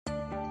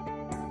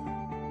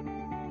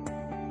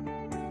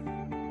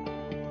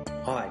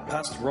Hi,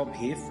 Pastor Rob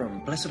here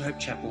from Blessed Hope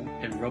Chapel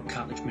and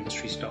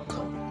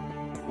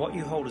robcartledgeministries.com. What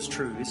you hold as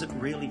true, is it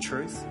really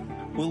truth?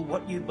 Will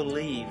what you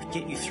believe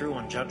get you through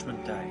on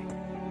Judgment Day?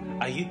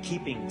 Are you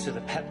keeping to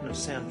the pattern of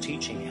sound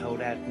teaching held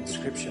out in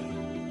Scripture?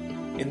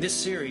 In this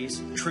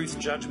series, Truth,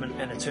 Judgment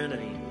and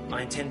Eternity,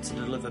 I intend to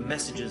deliver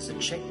messages that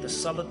check the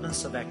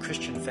solidness of our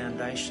Christian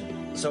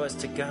foundation so as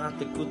to guard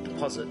the good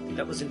deposit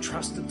that was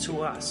entrusted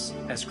to us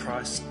as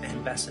Christ's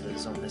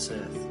ambassadors on this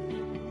earth.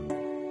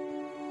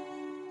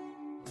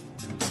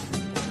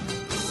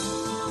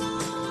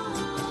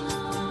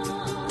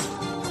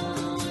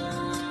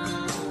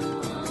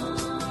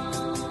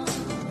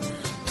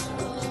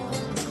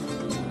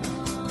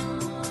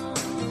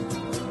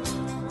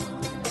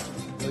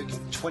 Luke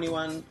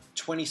 21,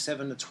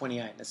 27 to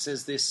 28. It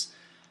says this,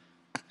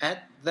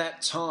 "At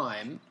that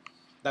time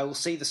they will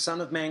see the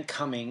Son of Man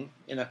coming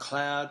in a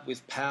cloud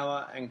with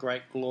power and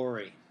great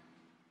glory.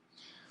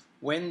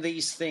 When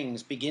these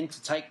things begin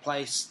to take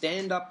place,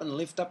 stand up and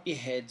lift up your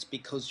heads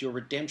because your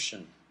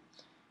redemption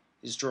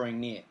is drawing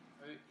near."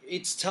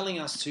 It's telling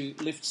us to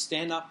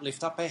stand up,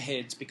 lift up our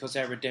heads because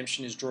our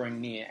redemption is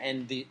drawing near.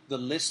 And the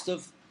list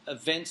of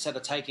events that are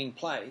taking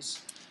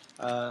place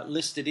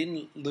listed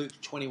in Luke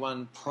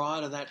 21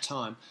 prior to that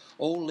time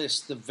all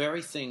list the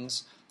very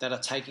things that are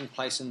taking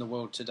place in the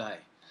world today.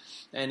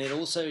 And it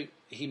also,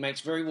 he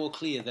makes very well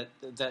clear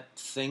that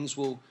things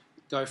will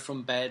go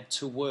from bad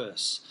to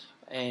worse.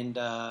 And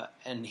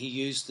he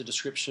used the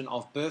description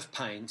of birth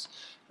pains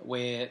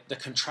where the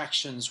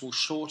contractions will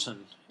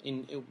shorten.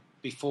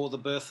 Before the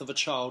birth of a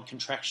child,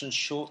 contractions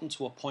shorten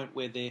to a point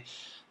where the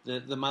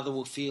mother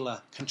will feel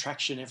a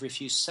contraction every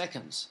few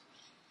seconds.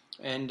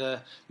 And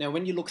now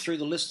when you look through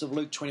the list of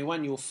Luke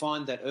 21, you'll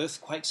find that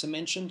earthquakes are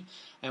mentioned,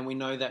 and we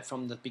know that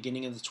from the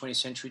beginning of the 20th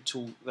century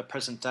to the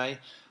present day,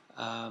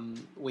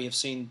 we have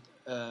seen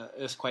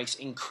earthquakes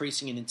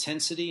increasing in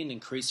intensity and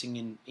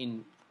increasing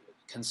in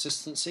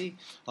consistency.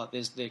 Like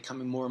they're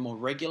coming more and more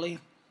regularly,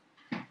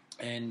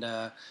 and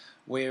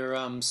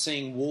we're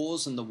seeing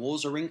wars, and the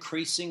wars are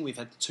increasing. We've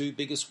had the two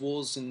biggest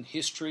wars in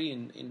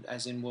history,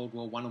 as in World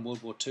War I and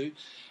World War II,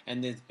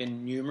 and there have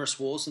been numerous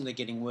wars, and they're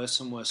getting worse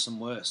and worse and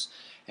worse.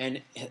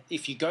 And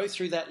if you go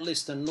through that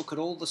list and look at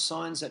all the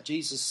signs that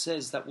Jesus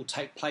says that will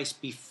take place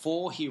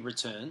before he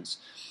returns,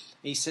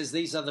 he says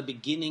these are the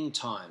beginning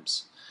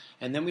times.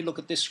 And then we look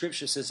at this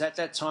scripture, it says, "At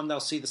that time they'll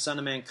see the Son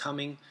of Man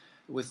coming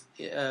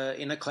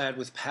in a cloud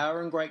with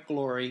power and great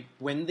glory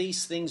when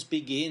these things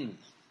begin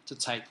to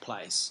take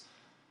place."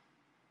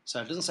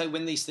 So it doesn't say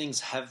when these things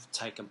have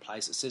taken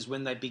place. It says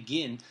when they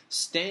begin,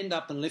 stand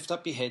up and lift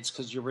up your heads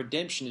because your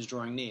redemption is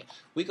drawing near.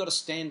 We've got to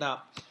stand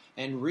up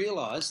and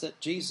realize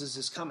that Jesus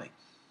is coming.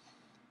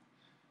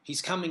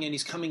 He's coming, and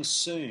he's coming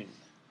soon.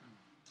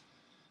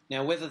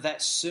 Now, whether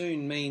that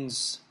soon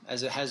means,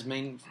 as it has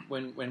been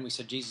when we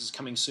said Jesus is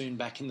coming soon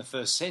back in the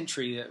first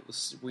century,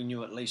 we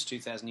knew at least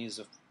 2,000 years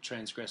of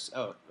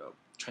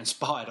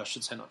transpired, I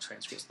should say, not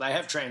transgressed. They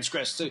have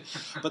transgressed too,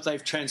 but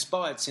they've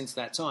transpired since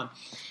that time.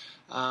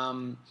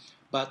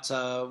 But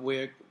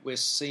we're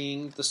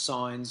seeing the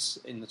signs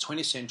in the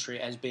 20th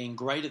century as being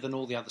greater than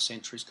all the other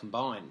centuries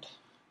combined,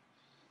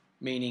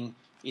 meaning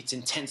it's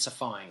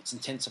intensifying.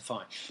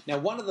 Now,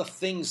 one of the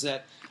things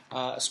that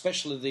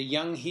especially the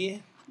young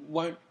here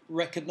won't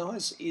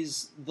recognise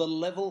is the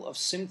level of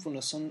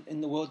sinfulness in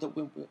the world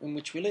in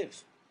which we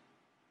live.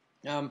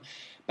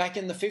 Back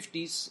in the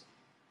 50s,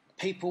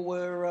 people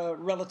were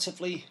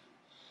relatively,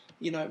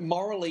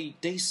 morally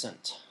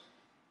decent.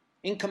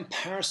 In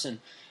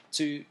comparison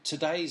to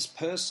today's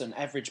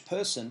average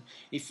person,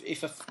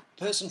 if a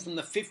person from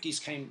the 50s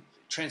came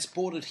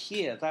transported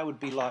here, they would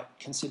be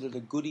considered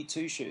a goody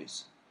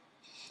two-shoes.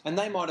 And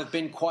they might have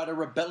been quite a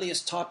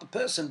rebellious type of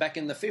person back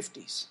in the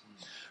 50s.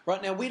 Right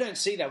now, we don't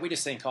see that. We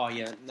just think, oh,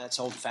 yeah, that's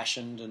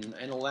old-fashioned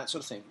and all that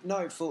sort of thing.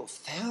 No, for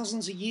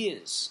thousands of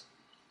years.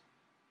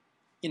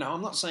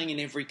 I'm not saying in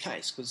every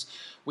case, because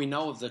we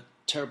know of the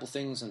terrible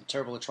things and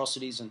terrible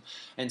atrocities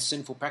and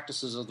sinful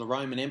practices of the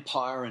Roman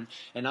Empire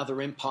and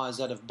other empires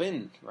that have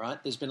been,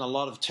 right? There's been a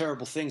lot of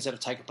terrible things that have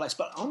taken place.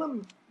 But on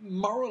a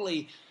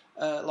morally,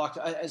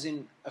 as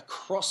in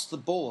across the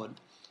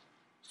board,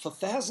 for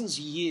thousands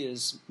of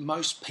years,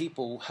 most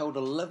people held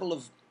a level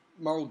of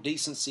moral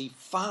decency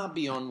far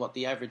beyond what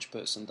the average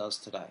person does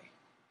today.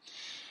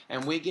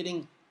 And we're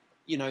getting,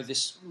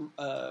 this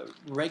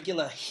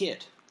regular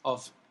hit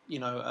of,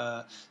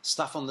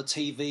 stuff on the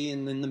TV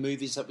and in the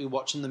movies that we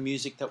watch and the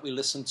music that we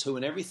listen to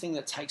and everything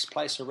that takes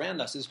place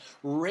around us is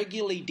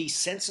regularly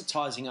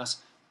desensitizing us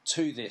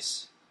to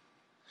this.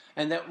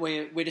 And that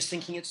we're just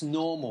thinking it's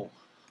normal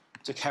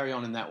to carry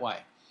on in that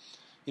way.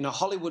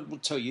 Hollywood will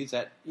tell you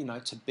that,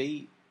 to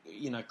be,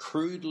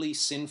 crudely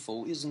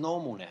sinful is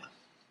normal now.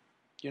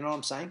 You know what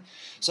I'm saying?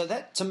 So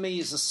that, to me,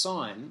 is a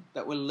sign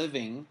that we're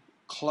living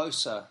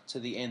closer to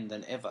the end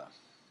than ever.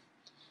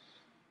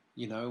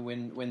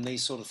 When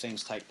these sort of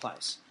things take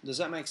place. Does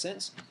that make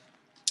sense?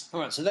 All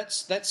right, so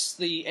that's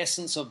the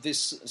essence of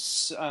this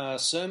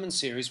sermon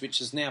series, which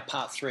is now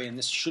part 3, and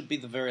this should be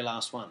the very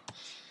last one.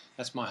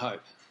 That's my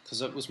hope,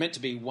 because it was meant to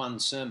be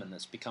one sermon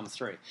that's become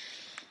 3.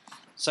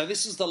 So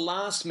this is the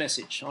last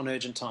message on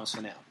Urgent Times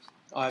for now.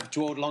 I've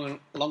dwelled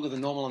longer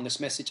than normal on this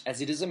message,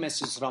 as it is a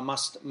message that I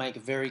must make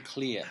very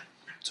clear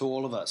to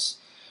all of us.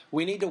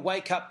 We need to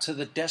wake up to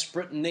the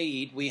desperate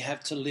need we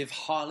have to live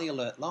highly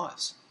alert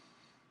lives.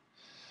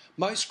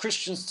 Most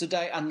Christians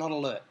today are not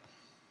alert.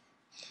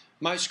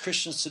 Most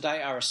Christians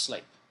today are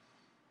asleep.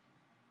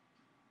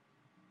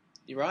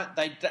 You're right?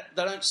 They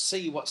don't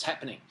see what's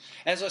happening.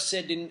 As I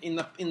said in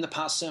the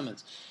past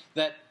sermons,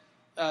 that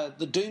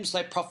the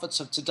doomsday prophets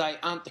of today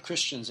aren't the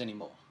Christians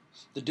anymore.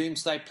 The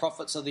doomsday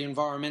prophets are the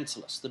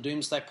environmentalists. The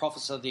doomsday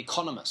prophets are the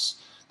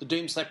economists. The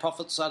doomsday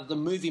prophets are the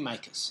movie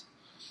makers.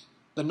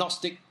 The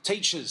Gnostic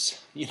teachers,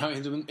 in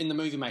the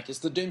movie makers.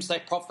 The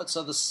doomsday prophets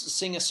are the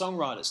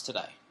singer-songwriters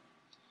today.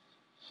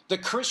 The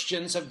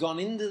Christians have gone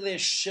into their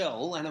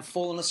shell and have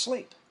fallen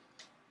asleep.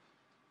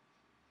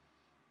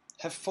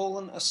 Have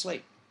fallen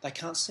asleep. They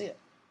can't see it.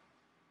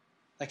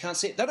 They can't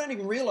see it. They don't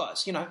even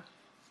realise,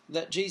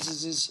 that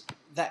Jesus is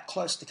that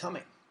close to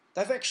coming.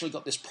 They've actually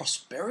got this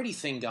prosperity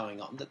thing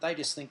going on that they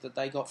just think that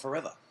they got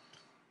forever.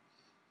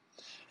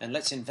 And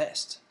let's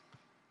invest.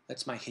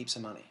 Let's make heaps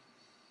of money.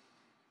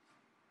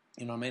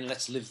 You know what I mean?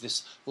 Let's live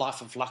this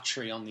life of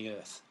luxury on the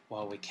earth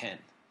while we can.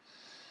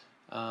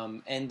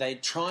 And they're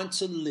trying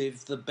to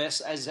live the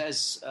best, as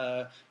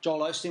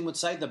Joel Osteen would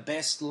say, the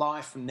best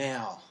life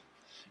now.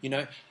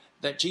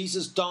 That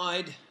Jesus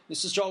died.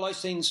 This is Joel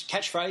Osteen's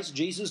catchphrase.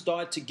 Jesus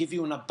died to give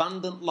you an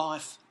abundant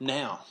life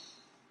now.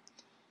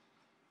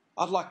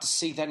 I'd like to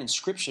see that in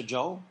Scripture,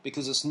 Joel,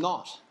 because it's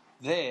not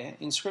there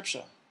in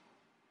Scripture.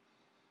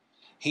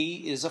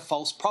 He is a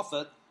false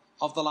prophet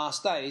of the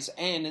last days,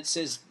 and it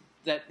says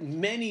that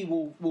many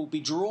will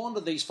be drawn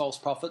to these false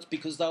prophets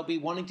because they'll be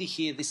wanting to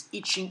hear this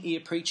itching ear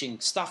preaching,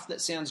 stuff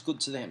that sounds good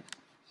to them,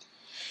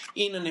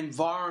 in an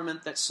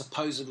environment that's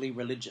supposedly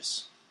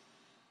religious.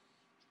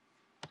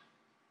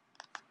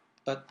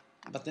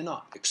 But they're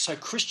not. So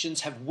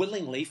Christians have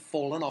willingly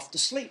fallen off to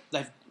sleep.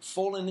 They've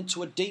fallen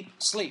into a deep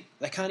sleep.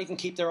 They can't even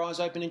keep their eyes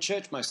open in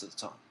church most of the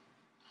time.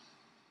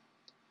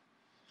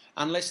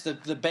 Unless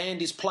the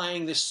band is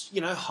playing this,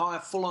 high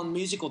full-on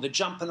music, or they're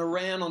jumping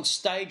around on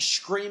stage,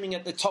 screaming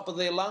at the top of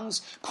their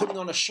lungs, putting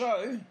on a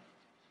show,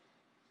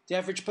 the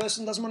average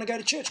person doesn't want to go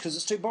to church because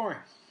it's too boring.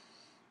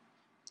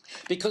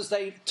 Because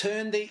they've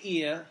turned their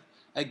ear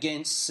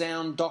against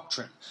sound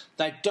doctrine.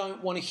 They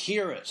don't want to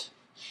hear it.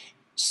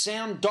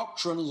 Sound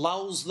doctrine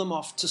lulls them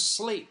off to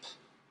sleep.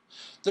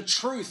 The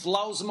truth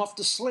lulls them off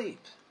to sleep.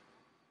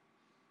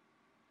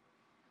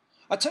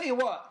 I tell you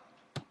what,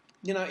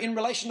 in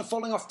relation to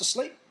falling off to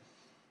sleep,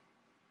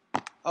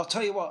 I'll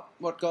tell you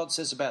what God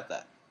says about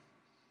that.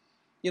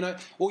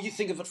 Or you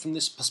think of it from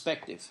this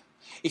perspective.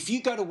 If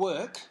you go to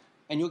work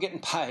and you're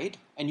getting paid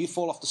and you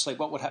fall off to sleep,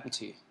 what would happen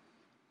to you?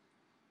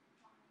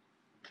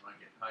 You won't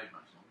get paid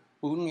much longer.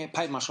 We wouldn't get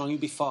paid much longer,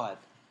 you'd be fired.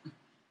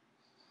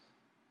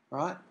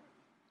 Right?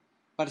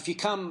 But if you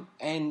come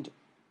and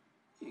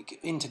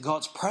into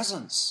God's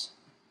presence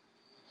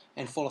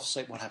and fall off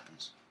asleep, what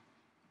happens?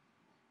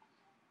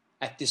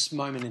 At this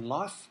moment in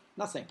life,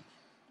 nothing.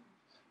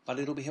 But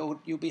you'll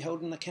be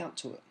held an account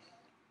to it.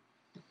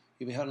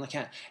 You'll be held an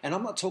account. And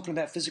I'm not talking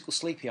about physical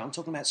sleep here. I'm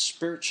talking about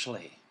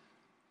spiritually.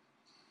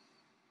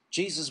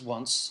 Jesus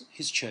wants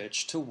his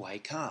church to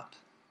wake up.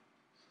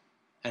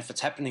 And if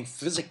it's happening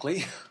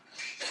physically,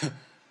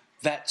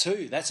 that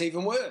too, that's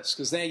even worse,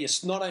 because now you're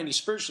not only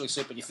spiritually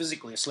asleep, but you're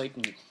physically asleep,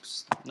 and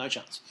no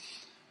chance.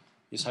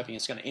 You're just hoping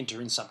it's going to enter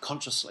in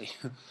subconsciously.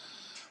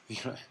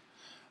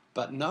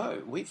 But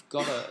no, we've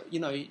got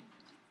to,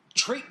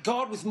 treat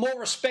God with more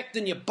respect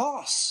than your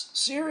boss.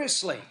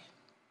 Seriously.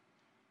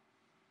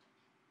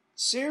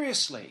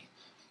 Seriously.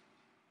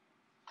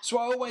 So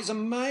I'm always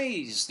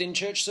amazed in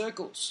church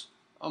circles.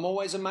 I'm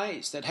always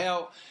amazed at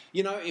how,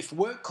 if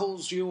work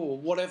calls you or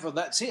whatever,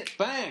 that's it.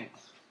 Bang.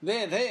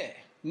 They're there.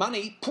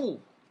 Money,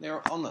 pull.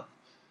 They're on it.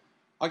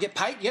 I get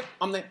paid. Yep,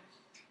 I'm there.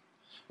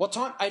 What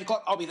time? 8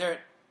 o'clock. I'll be there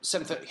at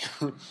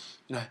 7:30.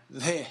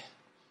 There.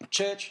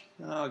 Church.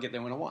 I'll get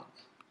there when I want.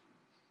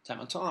 Take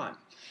my time.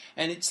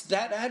 And it's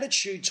that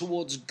attitude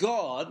towards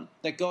God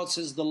that God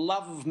says the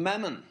love of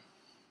mammon.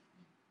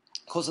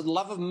 Because the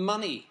love of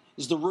money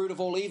is the root of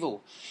all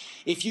evil.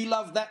 If you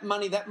love that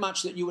money that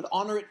much that you would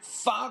honour it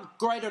far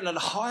greater and at a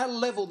higher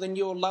level than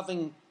you're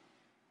loving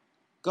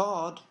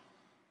God,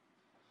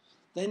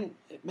 then,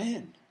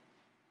 man,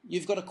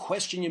 you've got to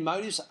question your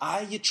motives.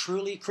 Are you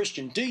truly a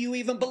Christian? Do you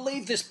even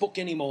believe this book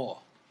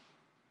anymore?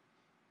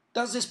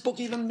 Does this book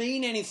even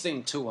mean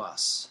anything to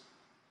us?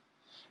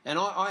 And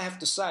I have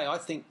to say, I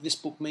think this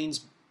book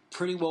means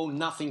pretty well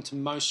nothing to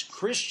most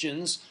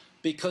Christians,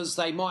 because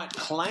they might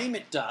claim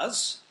it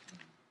does,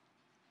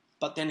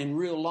 but then in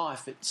real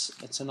life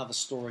it's another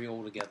story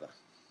altogether.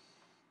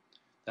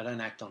 They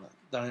don't act on it.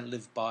 They don't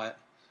live by it.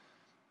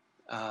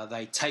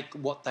 They take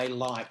what they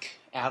like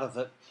out of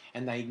it,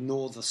 and they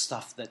ignore the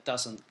stuff that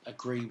doesn't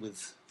agree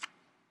with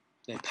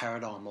their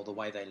paradigm or the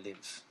way they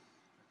live.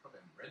 They probably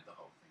haven't read the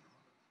whole thing.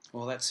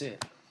 Well, that's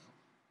it.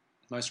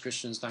 Most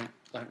Christians don't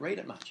read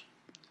it much.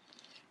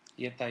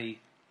 Yet they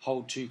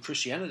hold to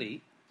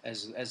Christianity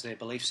as their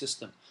belief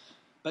system.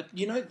 But,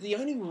 you know, the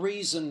only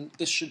reason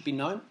this should be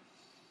known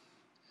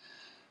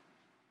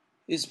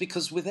is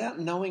because without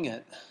knowing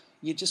it,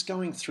 you're just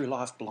going through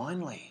life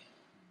blindly.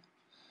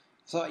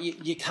 So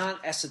you can't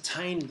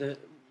ascertain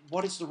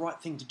what is the right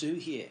thing to do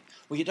here.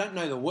 Well, you don't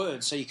know the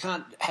word, so you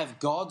can't have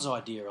God's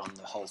idea on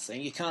the whole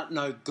thing. You can't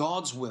know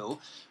God's will,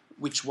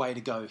 which way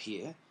to go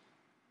here.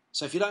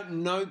 So if you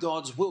don't know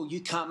God's will, you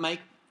can't make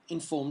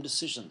informed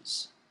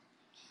decisions.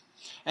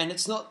 And it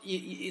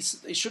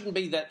shouldn't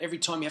be that every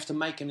time you have to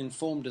make an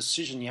informed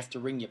decision, you have to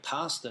ring your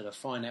pastor to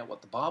find out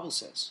what the Bible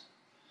says.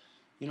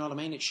 You know what I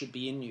mean? It should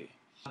be in you.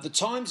 The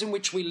times in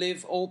which we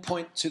live all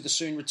point to the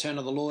soon return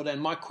of the Lord,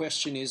 and my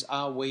question is,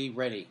 are we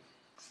ready?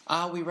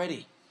 Are we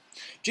ready?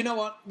 Do you know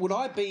what? Would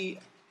I be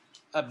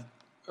a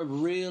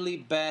really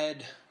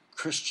bad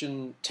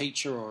Christian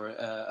teacher or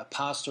a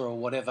pastor or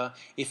whatever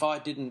if I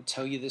didn't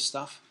tell you this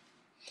stuff?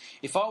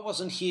 If I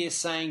wasn't here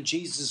saying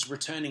Jesus is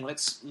returning,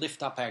 let's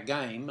lift up our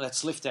game,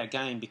 let's lift our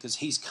game because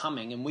he's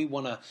coming and we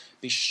want to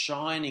be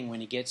shining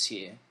when he gets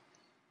here,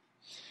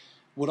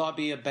 would I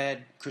be a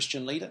bad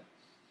Christian leader?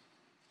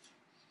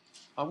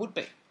 I would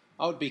be.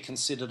 I would be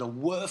considered a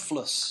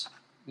worthless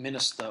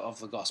minister of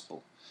the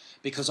gospel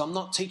because I'm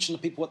not teaching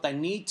the people what they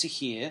need to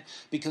hear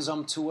because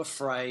I'm too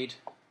afraid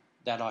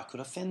that I could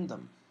offend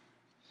them.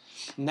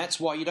 And that's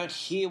why you don't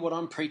hear what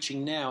I'm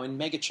preaching now in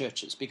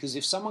megachurches, because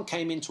if someone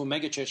came into a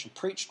megachurch and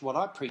preached what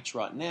I preach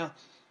right now,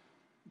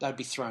 they'd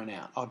be thrown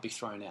out. I'd be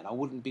thrown out. I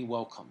wouldn't be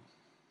welcome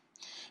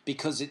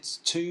because it's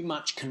too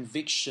much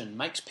conviction,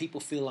 makes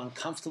people feel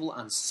uncomfortable,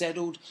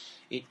 unsettled.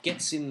 It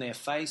gets in their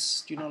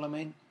face. Do you know what I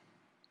mean?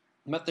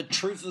 But the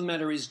truth of the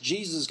matter is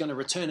Jesus is going to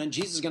return and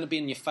Jesus is going to be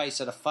in your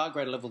face at a far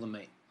greater level than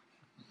me.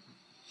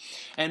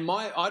 And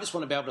I just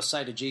want to be able to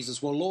say to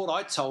Jesus, well, Lord,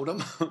 I told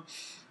him.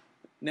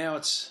 Now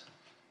it's,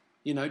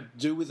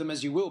 do with them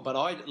as you will. But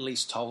I at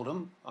least told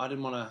them. I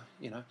didn't want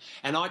to,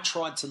 And I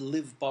tried to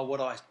live by what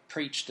I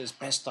preached as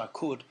best I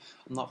could.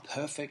 I'm not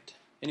perfect.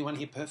 Anyone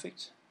here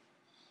perfect?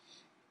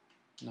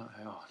 No.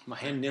 Oh, my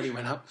hand nearly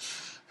went up.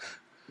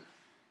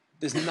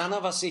 There's none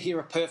of us here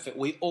are perfect.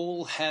 We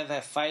all have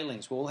our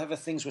failings. We all have our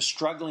things we're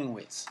struggling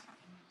with,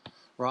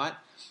 right?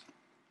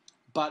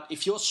 But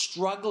if you're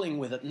struggling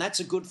with it, and that's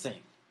a good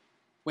thing.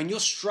 When you're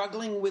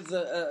struggling with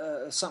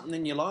something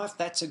in your life,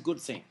 that's a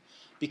good thing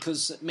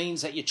because it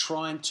means that you're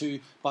trying to,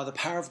 by the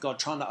power of God,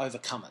 trying to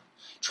overcome it,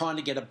 trying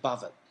to get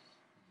above it.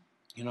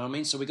 You know what I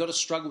mean? So we've got to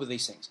struggle with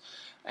these things.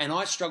 And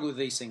I struggle with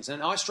these things.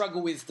 And I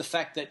struggle with the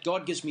fact that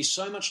God gives me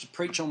so much to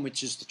preach on,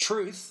 which is the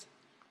truth.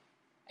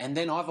 And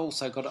then I've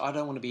also got, I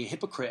don't want to be a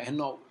hypocrite and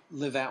not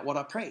live out what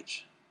I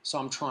preach. So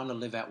I'm trying to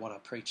live out what I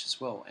preach as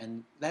well.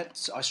 And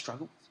I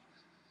struggle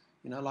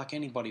with, like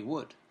anybody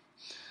would.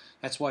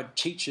 That's why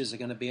teachers are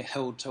going to be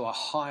held to a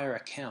higher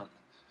account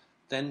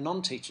than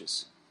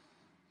non-teachers.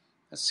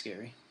 That's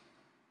scary.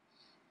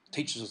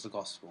 Teachers of the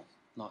gospel,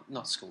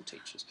 not school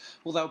teachers.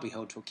 Well, they'll be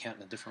held to account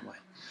in a different way.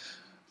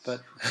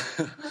 But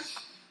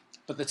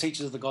the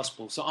teachers of the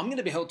gospel. So I'm going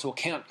to be held to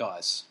account,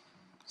 guys.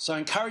 So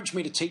encourage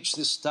me to teach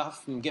this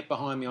stuff and get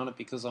behind me on it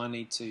because I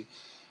need to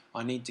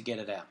get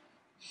it out.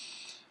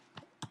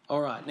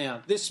 All right,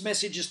 now this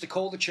message is to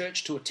call the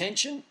church to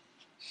attention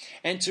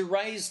and to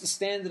raise the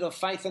standard of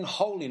faith and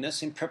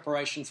holiness in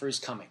preparation for his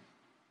coming.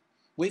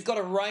 We've got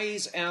to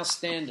raise our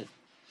standard.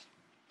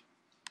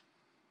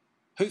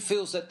 Who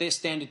feels that their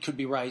standard could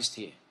be raised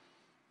here?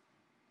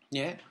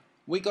 Yeah,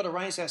 we've got to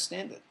raise our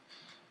standard.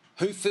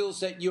 Who feels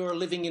that you're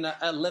living in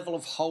a level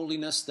of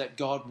holiness that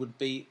God would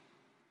be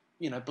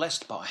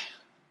blessed by?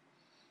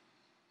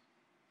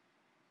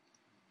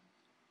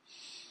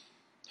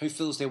 Who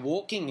feels they're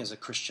walking as a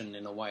Christian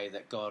in a way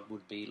that God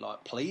would be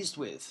pleased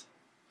with?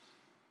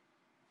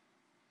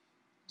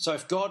 So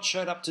if God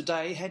showed up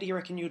today, how do you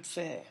reckon you'd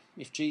fare?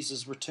 If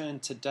Jesus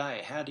returned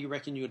today, how do you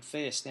reckon you would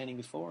fare standing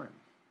before him?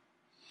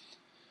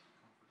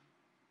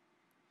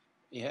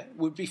 Yeah,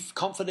 we'd be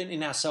confident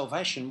in our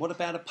salvation. What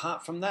about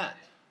apart from that?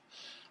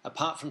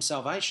 Apart from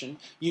salvation,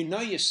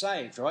 you're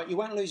saved, right? You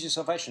won't lose your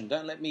salvation.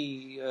 Don't let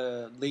me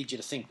lead you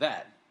to think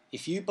that.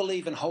 If you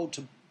believe and hold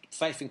to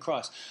faith in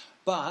Christ.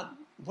 But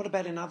what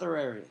about in other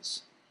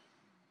areas?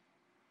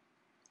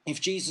 If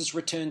Jesus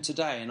returned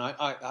today, and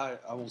I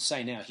will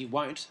say now he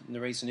won't, and the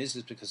reason is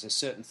because there's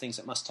certain things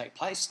that must take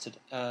place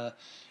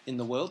in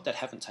the world that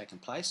haven't taken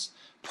place.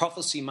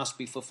 Prophecy must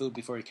be fulfilled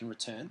before he can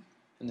return,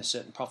 and there's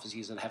certain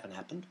prophecies that haven't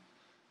happened.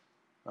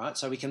 Right?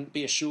 So we can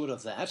be assured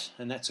of that,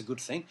 and that's a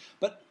good thing.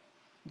 But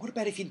what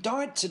about if you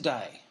died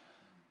today?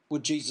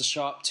 Would Jesus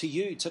show up to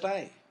you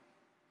today?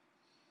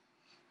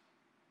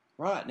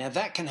 Right, now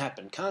that can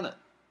happen, can't it?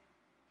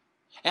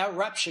 Our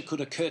rapture could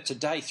occur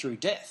today through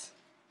death.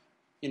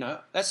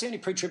 That's the only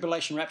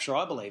pre-tribulation rapture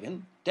I believe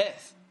in,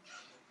 death.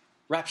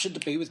 Raptured to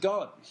be with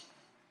God.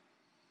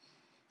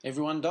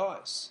 Everyone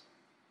dies.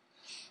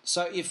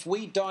 So if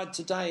we died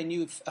today and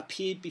you've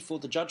appeared before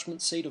the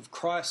judgment seat of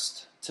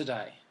Christ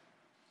today,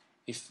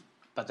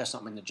 but that's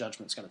not when the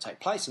judgment's going to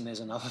take place, and there's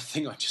another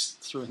thing I just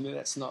threw in there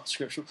that's not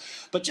scriptural.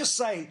 But just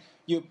say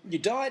You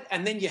died,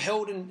 and then you're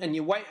held and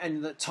you wait,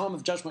 and the time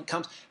of judgment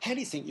comes. How do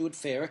you think you would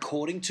fare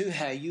according to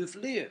how you've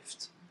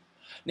lived?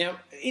 Now,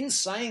 in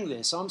saying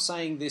this, I'm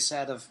saying this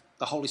out of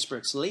the Holy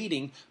Spirit's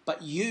leading,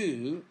 but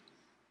you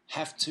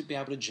have to be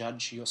able to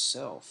judge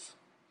yourself.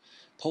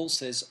 Paul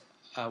says,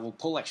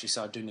 Paul actually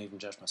said, I don't even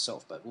judge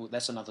myself, but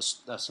that's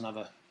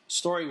another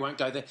story. We won't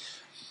go there.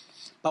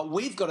 But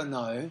we've got to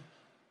know,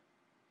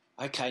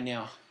 okay,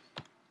 now,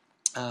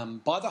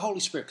 by the Holy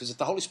Spirit, because if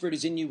the Holy Spirit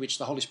is in you, which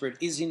the Holy Spirit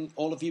is in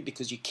all of you,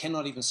 because you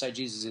cannot even say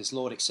Jesus is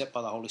Lord except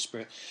by the Holy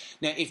Spirit.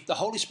 Now, if the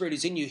Holy Spirit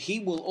is in you, he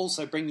will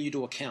also bring you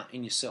to account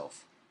in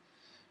yourself.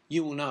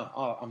 You will know,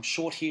 I'm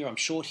short here,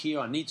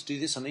 I need to do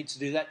this, I need to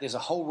do that. There's a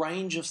whole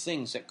range of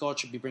things that God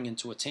should be bringing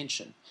to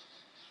attention.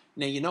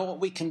 Now, you know what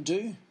we can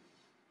do?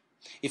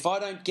 If I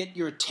don't get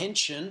your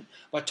attention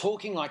by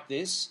talking like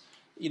this,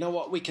 you know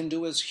what we can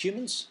do as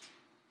humans?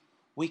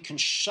 We can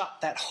shut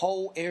that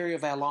whole area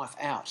of our life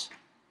out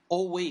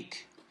all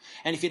week.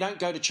 And if you don't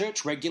go to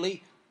church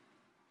regularly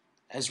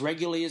as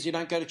you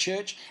don't go to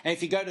church, and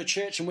if you go to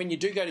church and when you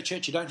do go to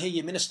church you don't hear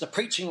your minister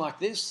preaching like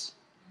this,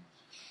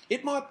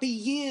 it might be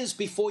years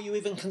before you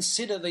even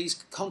consider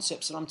these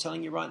concepts that I'm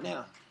telling you right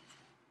now.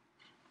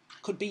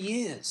 Could be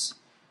years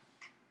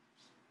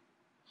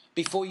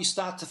before you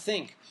start to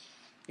think,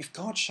 if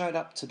God showed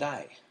up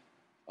today,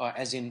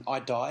 as in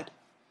I died,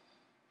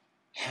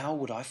 how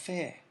would I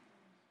fare?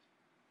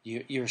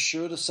 You're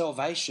assured of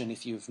salvation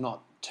if you've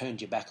not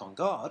turned your back on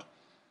God.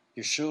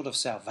 You're assured of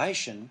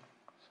salvation.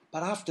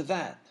 But after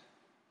that,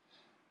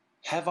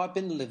 have I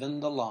been living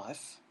the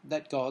life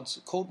that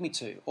God's called me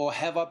to? Or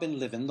have I been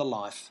living the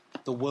life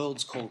the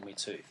world's called me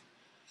to?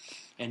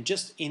 And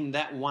just in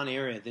that one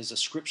area, there's a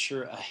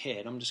scripture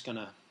ahead. I'm just going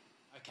to...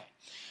 Okay.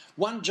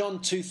 1 John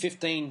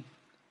 2:15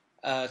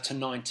 to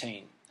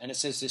 19. And it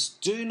says this,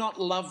 do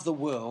not love the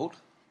world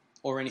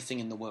or anything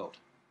in the world.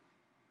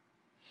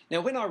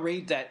 Now, when I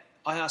read that,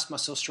 I ask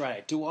myself straight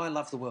out, do I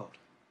love the world?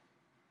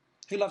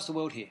 Who loves the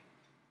world here?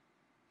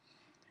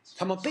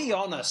 Come on, be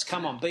honest.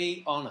 Come on,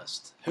 be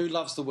honest. Who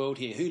loves the world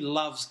here? Who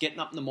loves getting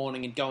up in the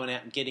morning and going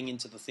out and getting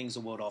into the things the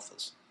world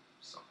offers?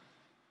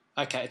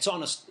 Okay, it's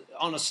honest.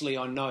 Honestly,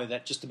 I know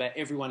that just about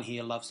everyone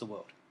here loves the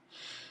world.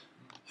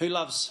 Who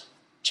loves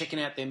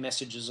checking out their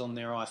messages on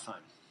their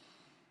iPhone?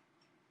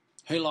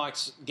 Who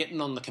likes getting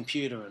on the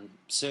computer and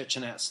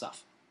searching out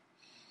stuff?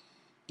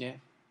 Yeah?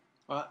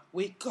 All right,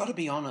 we've got to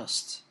be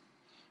honest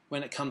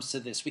when it comes to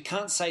this. We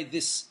can't say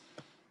this,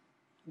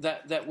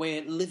 that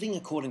we're living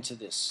according to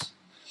this.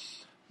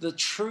 The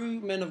true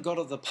men of God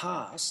of the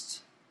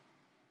past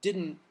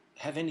didn't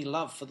have any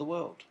love for the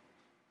world.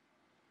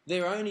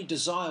 Their only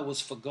desire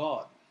was for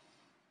God.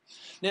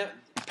 Now,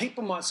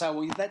 people might say,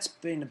 well, that's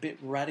been a bit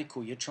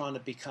radical. You're trying to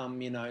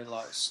become,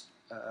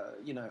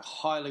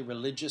 highly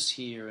religious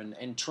here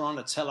and trying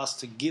to tell us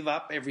to give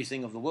up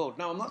everything of the world.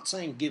 No, I'm not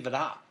saying give it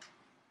up.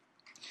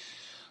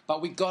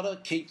 But we've got to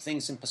keep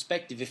things in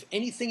perspective. If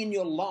anything in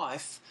your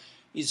life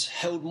is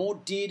held more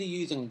dear to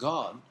you than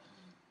God,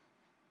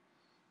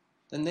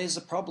 then there's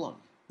a problem.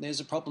 There's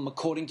a problem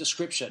according to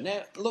Scripture.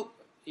 Now, look,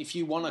 if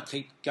you want to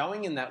keep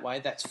going in that way,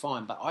 that's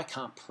fine, but I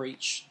can't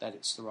preach that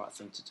it's the right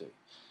thing to do.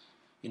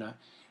 You know.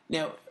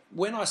 Now,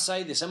 when I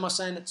say this, am I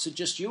saying it to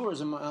just you or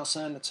am I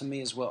saying it to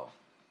me as well?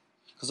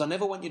 Because I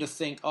never want you to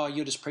think, oh,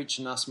 you're just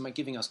preaching us and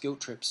giving us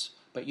guilt trips,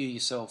 but you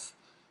yourself,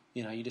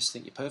 you just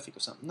think you're perfect or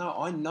something. No,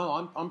 I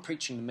know I'm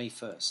preaching to me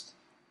first.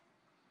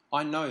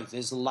 I know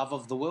there's the love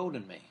of the world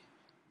in me,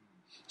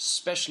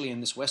 especially in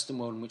this Western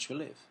world in which we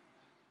live.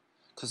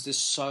 Because there's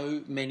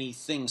so many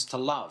things to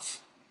love,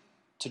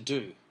 to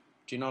do.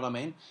 Do you know what I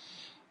mean?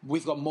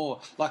 We've got more.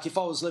 Like if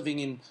I was living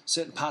in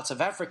certain parts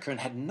of Africa and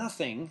had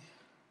nothing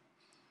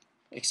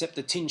except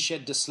a tin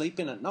shed to sleep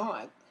in at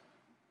night,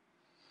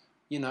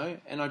 and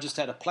I just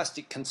had a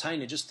plastic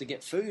container just to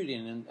get food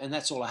in and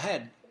that's all I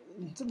had,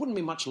 there wouldn't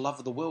be much love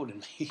of the world in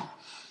me.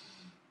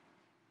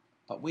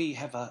 But we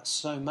have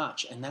so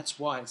much, and that's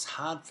why it's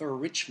hard for a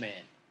rich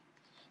man.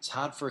 It's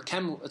hard for a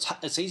camel.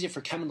 It's easier for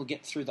a camel to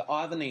get through the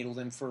eye of a needle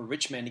than for a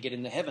rich man to get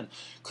into heaven,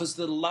 because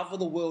the love of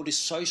the world is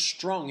so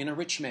strong in a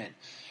rich man.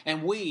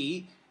 And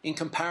we, in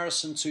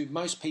comparison to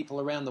most people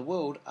around the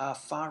world, are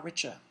far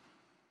richer.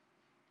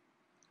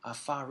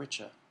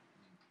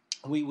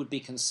 We would be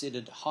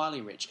considered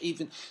highly rich.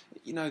 Even,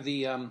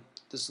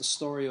 there's the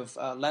story of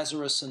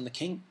Lazarus and the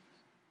king.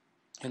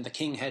 And the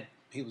king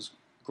he was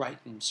great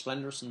and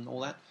splendorous and all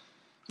that.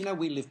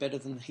 We live better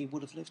than he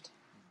would have lived.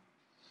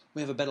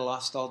 We have a better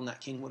lifestyle than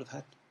that king would have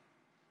had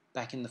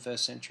back in the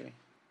first century.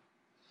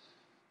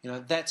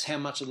 That's how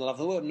much of the love of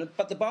the world.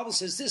 But the Bible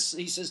says this.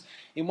 He says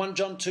in 1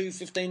 John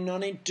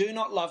 2:15-19, do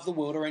not love the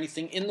world or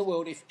anything in the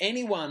world. If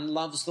anyone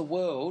loves the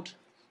world,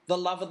 the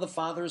love of the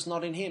Father is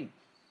not in him.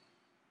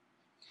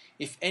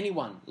 If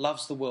anyone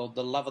loves the world,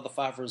 the love of the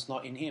Father is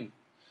not in him.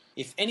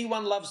 If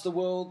anyone loves the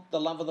world, the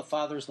love of the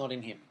Father is not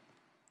in him.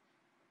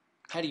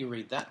 How do you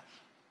read that?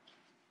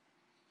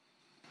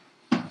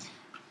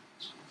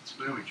 It's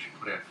where we should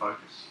put our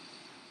focus.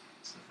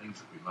 It's the things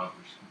that we love.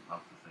 We shouldn't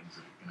love the things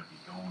that are going to be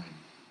gone in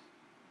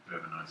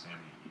whoever knows how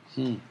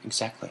many years.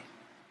 Exactly.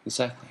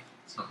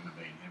 It's not going to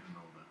be in heaven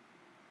all the...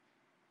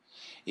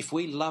 If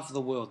we love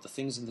the world, the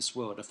things in this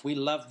world, if we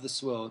love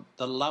this world,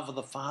 the love of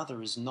the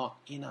Father is not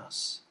in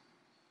us.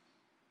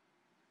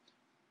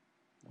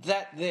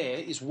 That there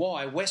is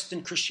why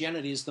Western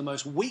Christianity is the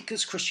most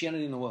weakest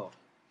Christianity in the world.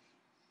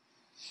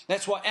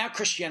 That's why our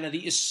Christianity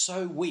is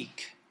so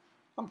weak.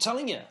 I'm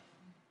telling you,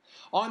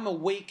 I'm a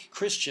weak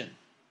Christian.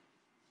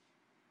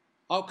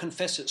 I'll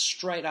confess it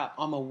straight up.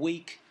 I'm a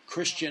weak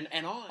Christian,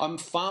 and I'm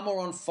far more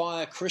on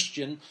fire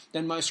Christian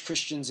than most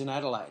Christians in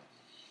Adelaide.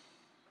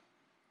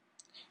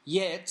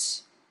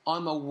 Yet,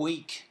 I'm a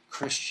weak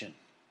Christian.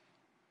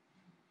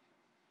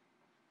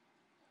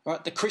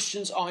 Right? The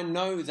Christians I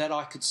know that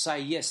I could say,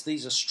 yes,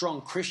 these are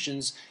strong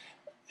Christians,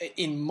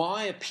 in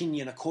my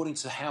opinion, according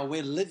to how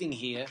we're living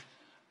here,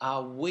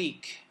 are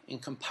weak in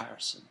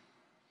comparison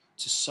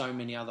to so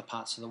many other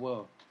parts of the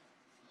world.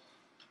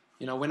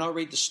 You know, when I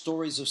read the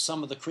stories of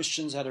some of the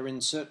Christians that are in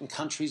certain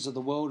countries of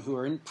the world who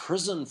are in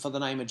prison for the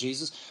name of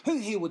Jesus, who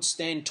here would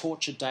stand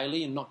torture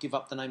daily and not give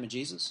up the name of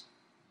Jesus?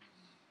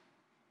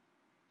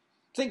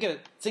 Think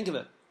of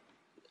it.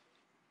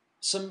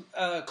 Some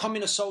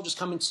communist soldiers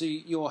come into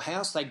your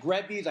house, they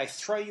grab you, they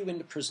throw you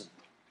into prison.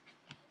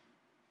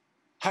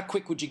 How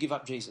quick would you give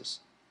up Jesus?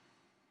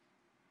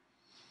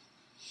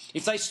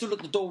 If they stood at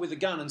the door with a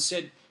gun and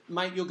said,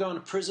 mate, you're going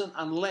to prison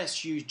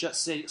unless you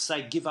just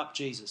say give up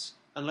Jesus,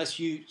 unless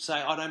you say,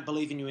 I don't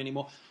believe in you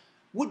anymore,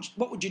 what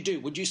would you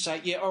do? Would you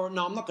say, yeah, or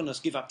no, I'm not going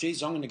to give up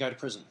Jesus, I'm going to go to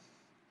prison?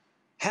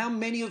 How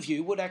many of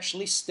you would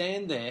actually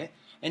stand there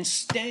and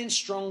stand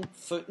strong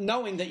for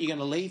knowing that you're going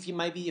to leave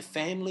maybe your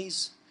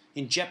families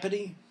in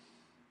jeopardy?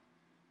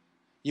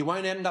 You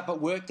won't end up at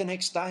work the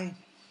next day.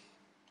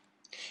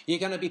 You're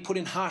going to be put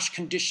in harsh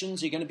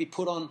conditions. You're going to be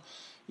put on,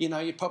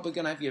 you're probably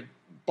going to have your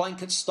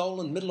blanket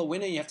stolen middle of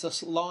winter. You have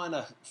to lie in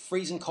a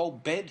freezing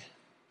cold bed.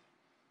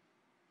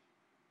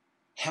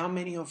 How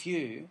many of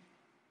you,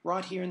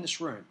 right here in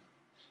this room,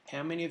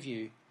 how many of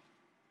you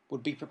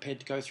would be prepared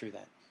to go through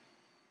that?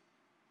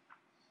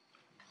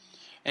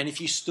 And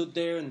if you stood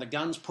there and the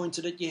guns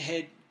pointed at your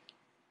head,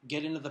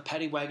 get into the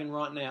paddy wagon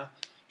right now,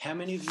 how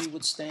many of you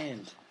would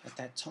stand at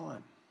that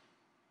time?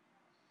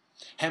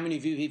 How many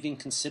of you have even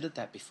considered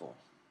that before?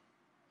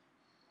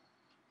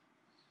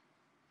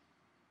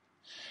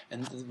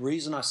 And the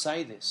reason I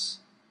say this,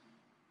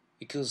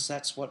 because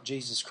that's what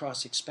Jesus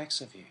Christ expects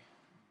of you.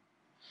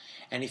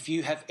 And if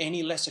you have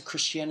any lesser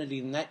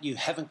Christianity than that, you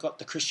haven't got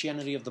the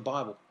Christianity of the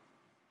Bible.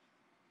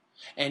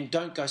 And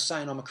don't go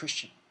saying, I'm a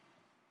Christian.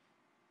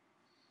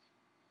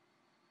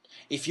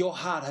 If your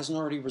heart hasn't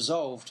already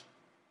resolved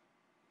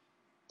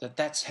that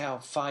that's how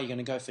far you're going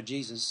to go for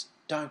Jesus,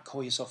 don't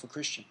call yourself a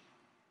Christian.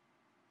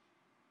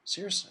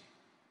 Seriously.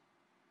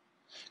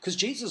 Because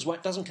Jesus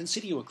doesn't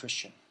consider you a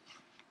Christian.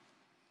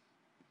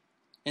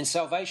 And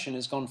salvation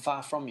has gone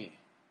far from you.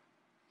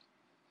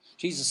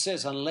 Jesus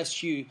says,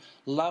 unless you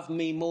love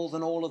me more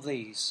than all of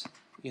these,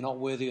 you're not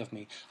worthy of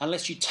me.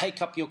 Unless you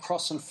take up your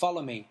cross and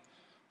follow me.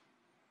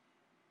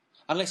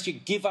 Unless you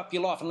give up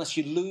your life, unless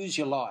you lose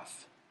your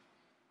life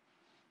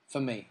for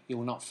me, you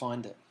will not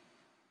find it.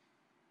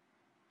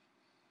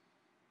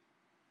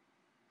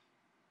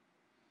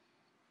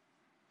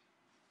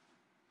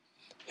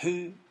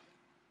 Who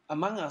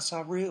among us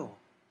are real?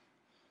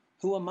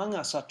 Who among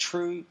us are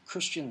true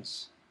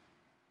Christians?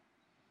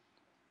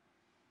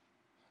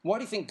 Why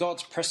do you think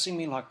God's pressing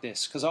me like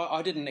this? Because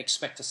I didn't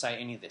expect to say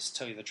any of this, to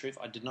tell you the truth.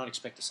 I did not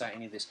expect to say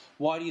any of this.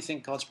 Why do you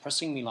think God's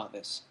pressing me like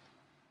this?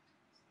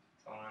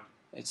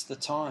 It's the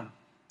time.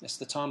 It's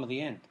the time of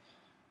the end.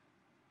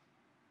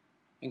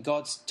 And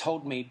God's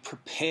told me,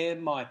 prepare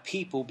my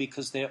people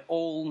because they're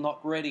all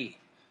not ready.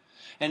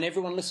 And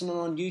everyone listening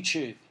on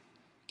YouTube,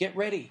 get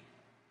ready.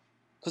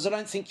 Because I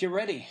don't think you're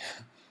ready.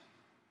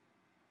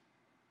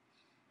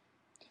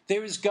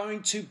 There is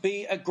going to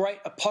be a great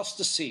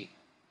apostasy.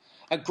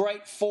 A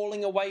great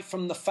falling away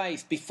from the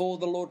faith before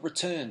the Lord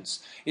returns.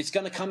 It's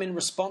going to come in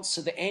response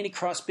to the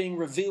Antichrist being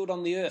revealed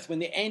on the earth. When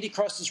the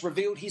Antichrist is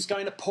revealed, he's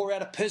going to pour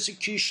out a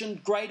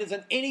persecution greater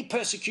than any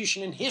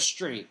persecution in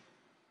history.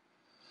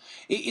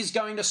 It is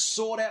going to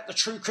sort out the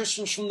true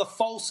Christians from the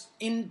false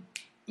in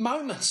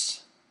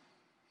moments.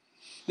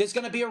 There's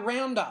going to be a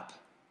roundup.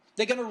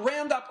 They're going to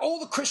round up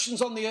all the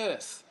Christians on the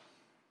earth.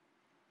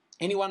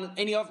 Any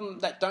of them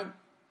that don't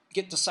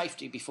get to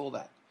safety before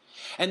that.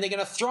 And they're going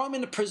to throw them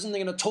into prison,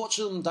 they're going to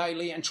torture them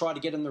daily and try to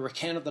get them to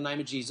recant of the name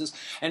of Jesus.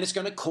 And it's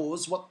going to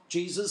cause what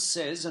Jesus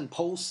says and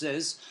Paul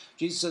says.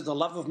 Jesus says the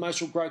love of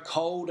most will grow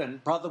cold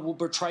and brother will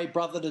betray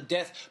brother to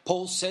death.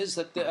 Paul says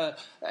that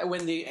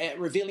when the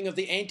revealing of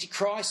the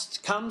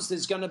Antichrist comes,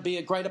 there's going to be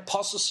a great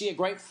apostasy, a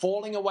great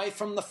falling away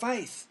from the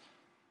faith.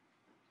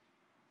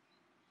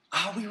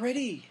 Are we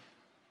ready?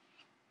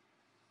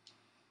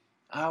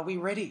 Are we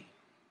ready?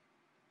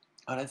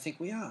 I don't think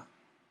we are.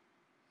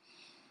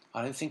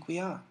 I don't think we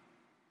are.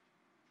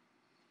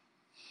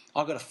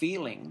 I've got a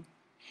feeling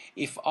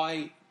if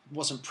I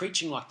wasn't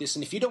preaching like this,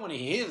 and if you don't want to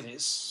hear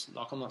this,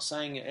 like I'm not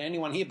saying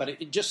anyone here,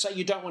 but just say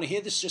you don't want to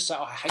hear this, just say,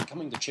 I hate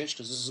coming to church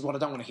because this is what I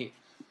don't want to hear.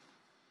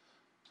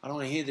 I don't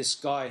want to hear this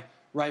guy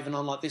raving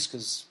on like this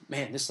because,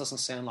 man, this doesn't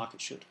sound like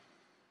it should.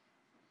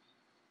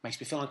 Makes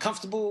me feel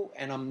uncomfortable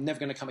and I'm never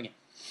going to come again.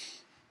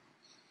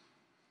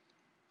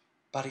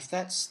 But if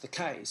that's the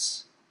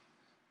case,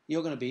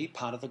 you're going to be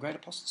part of the great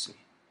apostasy.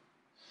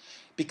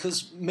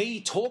 Because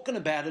me talking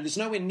about it is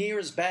nowhere near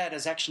as bad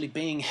as actually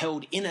being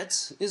held in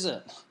it, is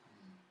it?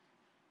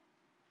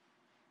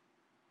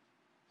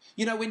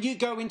 You know, when you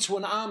go into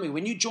an army,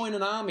 when you join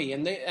an army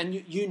and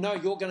you know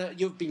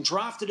you've been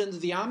drafted into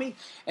the army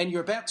and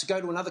you're about to go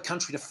to another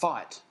country to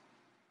fight.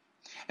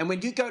 And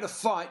when you go to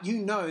fight, you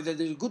know that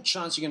there's a good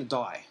chance you're going to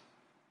die.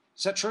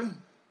 Is that true?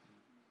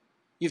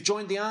 You've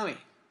joined the army.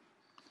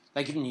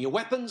 They've given you your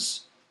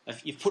weapons.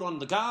 You've put on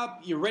the garb.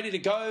 You're ready to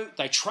go.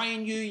 They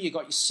train you. You've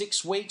got your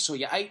 6 weeks or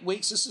your 8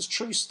 weeks. This is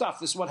true stuff.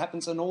 This is what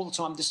happens and all the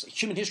time.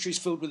 Human history is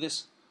filled with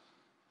this.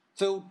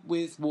 Filled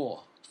with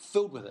war.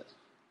 Filled with it.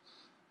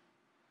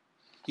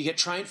 You get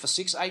trained for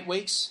 6, 8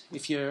 weeks.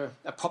 If you're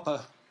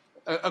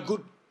a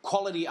good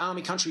quality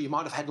army country, you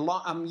might have had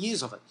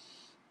years of it.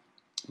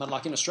 But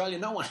like in Australia,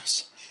 no one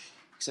is,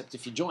 except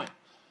if you join.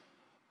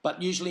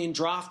 But usually in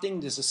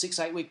drafting, there's a 6,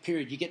 8 week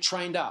period. You get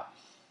trained up.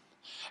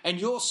 And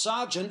your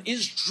sergeant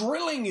is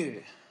drilling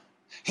you.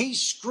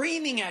 He's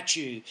screaming at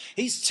you.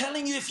 He's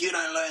telling you, if you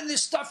don't learn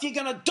this stuff, you're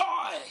going to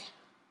die.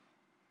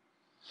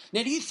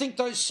 Now, do you think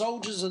those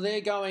soldiers are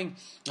there going,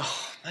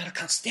 oh, man, I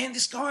can't stand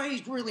this guy.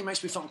 He really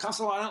makes me feel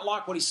uncomfortable. I don't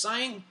like what he's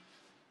saying.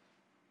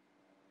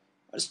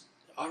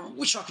 I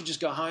wish I could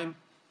just go home.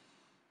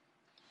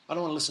 I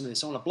don't want to listen to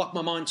this. I want to block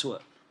my mind to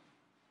it.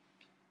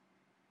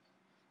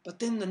 But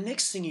then the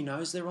next thing he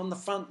knows, they're on the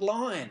front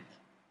line.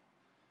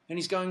 And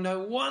he's going, no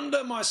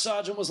wonder my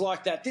sergeant was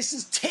like that. This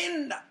is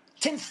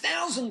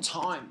 10,000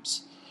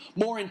 times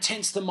more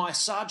intense than my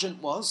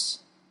sergeant was.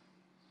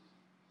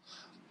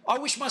 I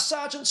wish my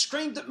sergeant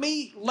screamed at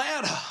me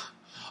louder.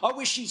 I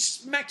wish he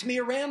smacked me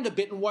around a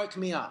bit and woke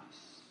me up.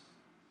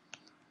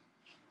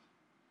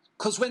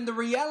 Because when the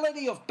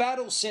reality of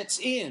battle sets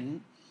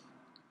in,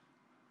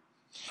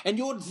 and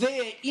you're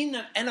there in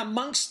it and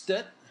amongst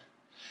it,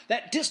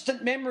 that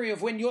distant memory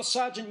of when your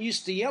sergeant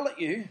used to yell at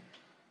you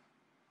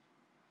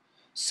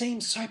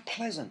seems so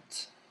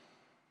pleasant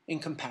in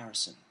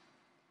comparison.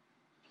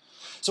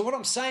 So what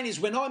I'm saying is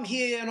when I'm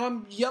here and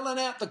I'm yelling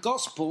out the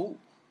gospel,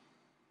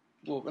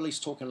 or at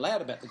least talking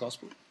loud about the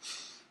gospel,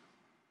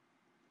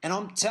 and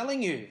I'm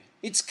telling you,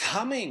 it's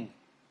coming.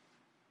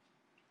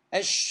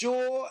 As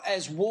sure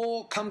as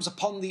war comes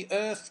upon the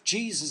earth,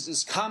 Jesus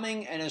is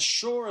coming, and as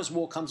sure as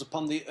war comes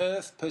upon the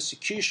earth,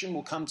 persecution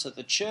will come to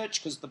the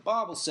church, because the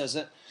Bible says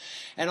it,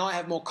 and I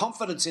have more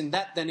confidence in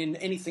that than in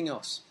anything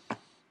else.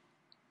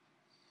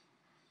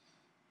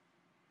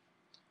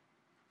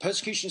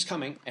 Persecution is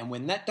coming, and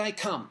when that day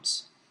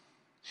comes,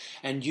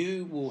 and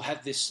you will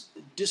have this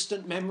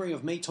distant memory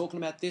of me talking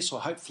about this,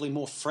 or hopefully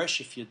more fresh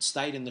if you'd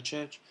stayed in the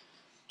church,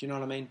 do you know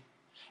what I mean?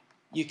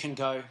 You can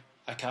go,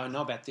 okay, I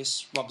know about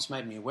this. Rob's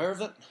made me aware of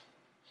it.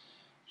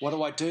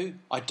 What do?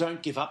 I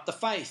don't give up the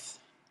faith.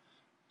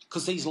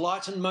 Because these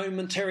light and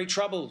momentary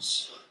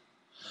troubles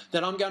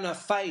that I'm going to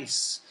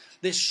face,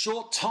 this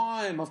short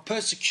time of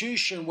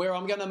persecution where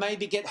I'm going to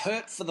maybe get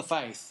hurt for the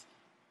faith,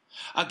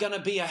 are going to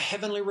be a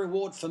heavenly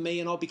reward for me,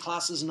 and I'll be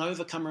classed as an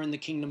overcomer in the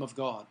kingdom of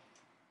God.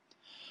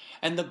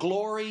 And the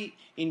glory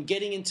in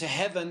getting into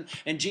heaven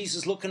and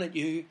Jesus looking at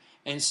you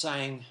and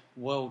saying,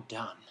 well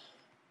done.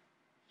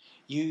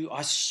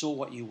 I saw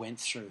what you went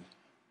through.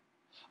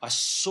 I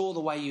saw the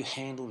way you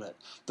handled it.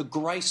 The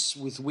grace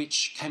with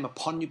which came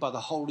upon you by the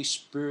Holy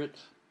Spirit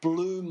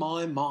blew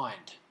my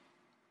mind.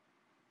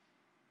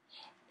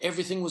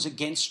 Everything was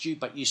against you,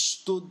 but you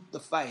stood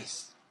the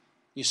faith.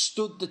 You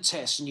stood the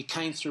test and you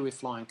came through with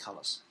flying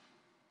colours.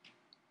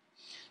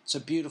 It's a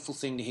beautiful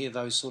thing to hear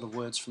those sort of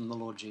words from the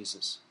Lord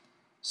Jesus.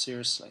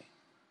 Seriously.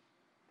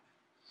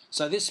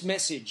 So this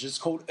message is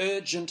called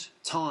Urgent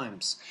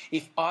Times.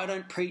 If I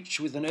don't preach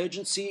with an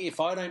urgency,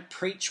 if I don't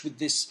preach with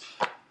this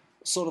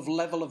sort of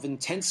level of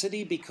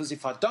intensity, because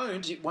if I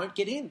don't, it won't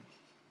get in.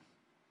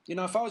 You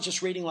know, if I was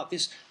just reading like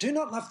this, do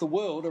not love the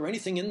world or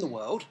anything in the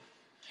world.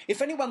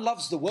 If anyone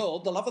loves the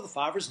world, the love of the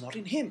Father is not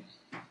in him.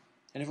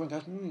 And everyone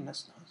goes,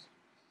 that's nice.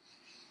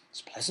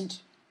 It's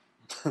pleasant.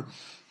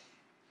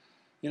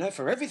 You know,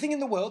 for everything in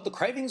the world, the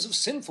cravings of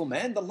sinful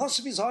man, the lust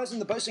of his eyes and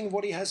the boasting of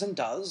what he has and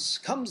does,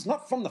 comes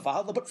not from the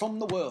Father, but from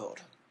the world.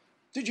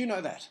 Did you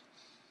know that?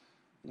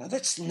 You know,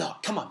 that's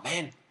not, come on,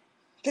 man.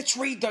 Let's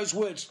read those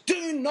words.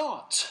 Do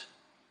not.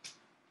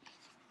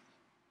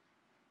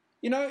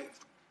 You know,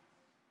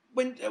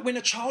 when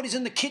a child is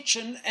in the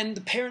kitchen and the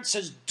parent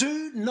says,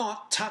 do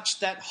not touch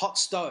that hot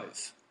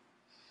stove.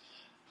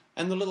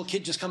 And the little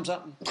kid just comes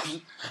up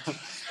and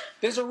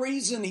there's a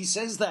reason he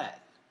says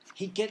that.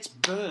 He gets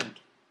burned.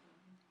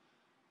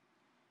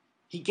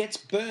 He gets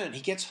burned, he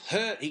gets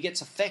hurt, he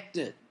gets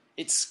affected.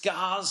 It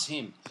scars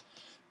him.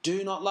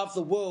 Do not love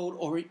the world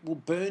or it will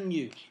burn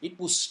you. It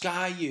will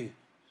scar you.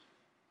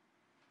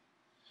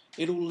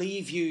 It will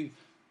leave you,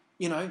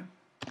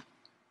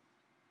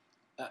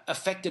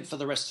 affected for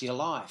the rest of your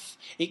life.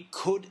 It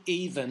could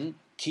even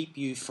keep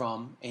you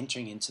from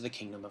entering into the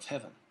kingdom of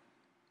heaven.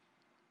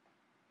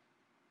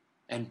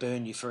 and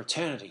burn you for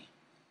eternity.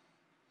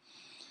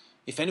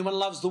 If anyone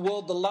loves the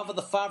world, the love of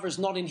the Father is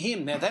not in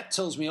him. Now that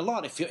tells me a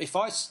lot. If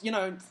I,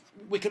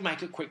 we could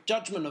make a quick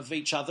judgment of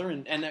each other,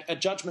 and a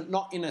judgment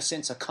not in a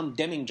sense a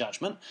condemning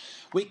judgment.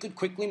 We could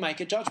quickly make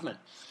a judgment.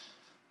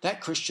 That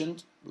Christian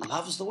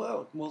loves the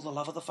world. Well, the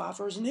love of the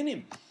Father isn't in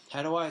him.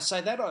 How do I say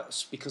that?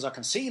 It's because I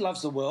can see he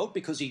loves the world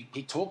because he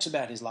talks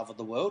about his love of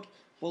the world.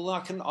 Well,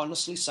 I can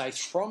honestly say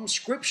from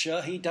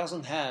Scripture he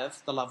doesn't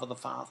have the love of the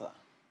Father.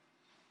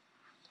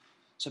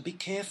 So be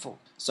careful.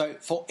 So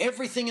for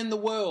everything in the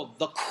world,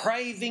 the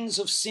cravings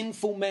of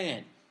sinful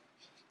man,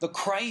 the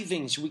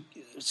cravings,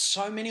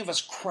 so many of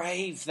us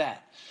crave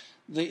that.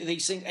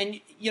 These things,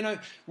 and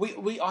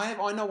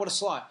I know what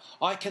it's like.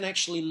 I can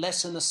actually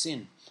lessen a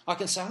sin. I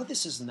can say,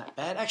 this isn't that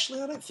bad.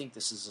 Actually, I don't think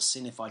this is a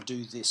sin if I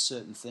do this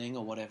certain thing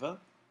or whatever.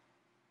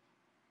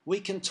 We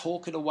can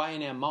talk it away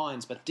in our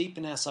minds, but deep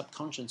in our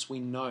subconscious, we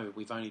know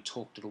we've only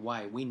talked it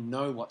away. We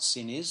know what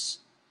sin is.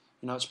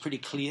 It's pretty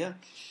clear.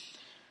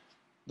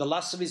 The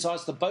lust of his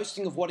eyes, the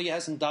boasting of what he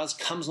has and does,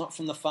 comes not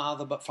from the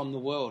Father, but from the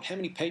world. How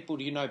many people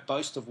do you know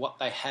boast of what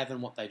they have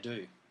and what they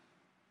do?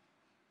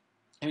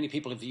 How many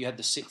people have you had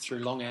to sit through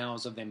long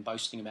hours of them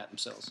boasting about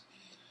themselves?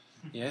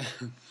 Yeah?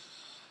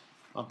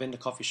 I've been to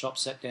coffee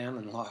shops, sat down,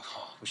 and I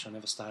wish I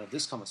never started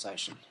this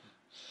conversation.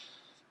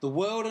 The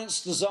world and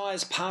its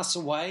desires pass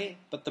away,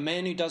 but the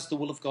man who does the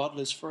will of God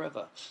lives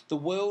forever. The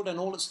world and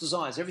all its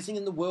desires, everything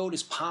in the world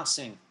is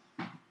passing.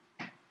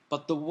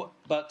 But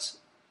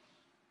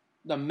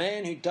the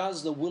man who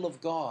does the will of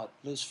God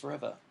lives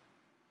forever.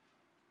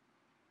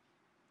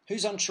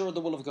 Who's unsure of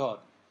the will of God?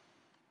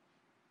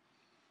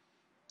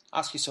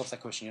 Ask yourself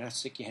that question. You don't have to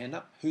stick your hand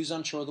up. Who's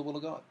unsure of the will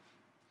of God?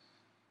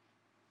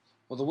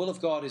 Well, the will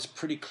of God is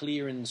pretty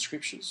clear in the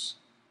Scriptures.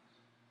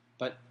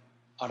 But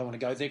I don't want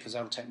to go there because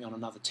that will take me on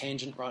another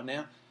tangent right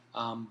now.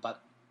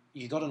 But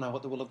you've got to know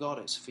what the will of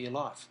God is for your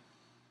life.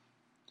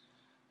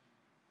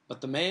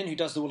 But the man who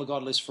does the will of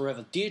God lives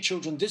forever. Dear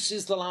children, this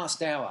is the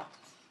last hour.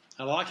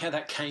 I like how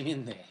that came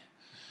in there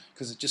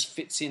because it just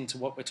fits into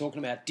what we're talking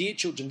about. Dear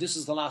children, this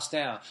is the last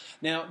hour.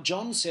 Now,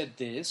 John said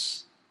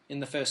this in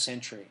the first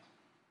century.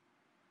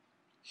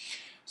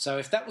 So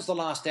if that was the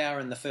last hour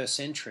in the first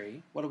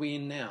century, what are we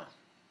in now?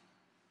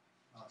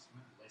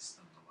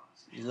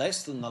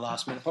 Less than the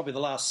last minute, probably the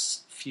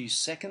last few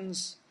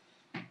seconds.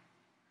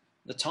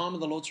 The time of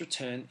the Lord's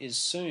return is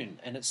soon,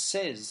 and it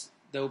says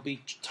there will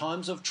be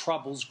times of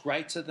troubles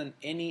greater than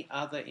any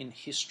other in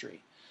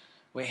history.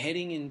 We're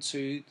heading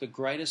into the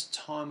greatest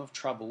time of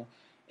trouble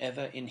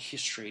ever in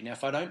history. Now,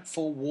 if I don't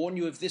forewarn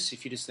you of this,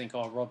 if you just think,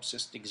 Rob's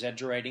just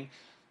exaggerating,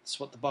 that's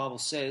what the Bible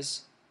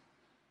says.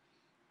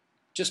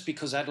 Just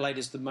because Adelaide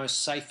is the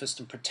most safest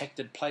and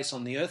protected place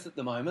on the earth at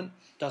the moment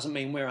doesn't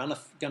mean we're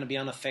going to be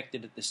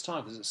unaffected at this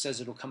time, because it says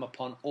it'll come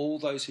upon all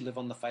those who live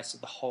on the face of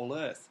the whole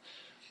earth.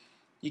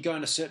 You go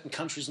into certain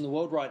countries in the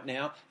world right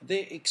now,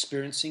 they're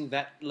experiencing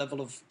that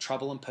level of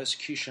trouble and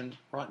persecution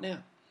right now.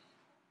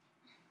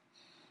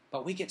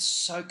 But we get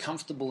so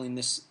comfortable in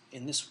this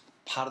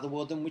part of the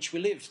world in which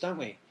we live, don't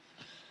we?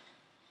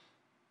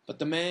 But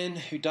the man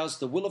who does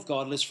the will of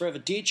God lives forever.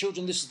 Dear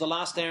children, this is the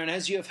last hour, and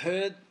as you have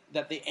heard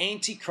that the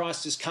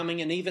Antichrist is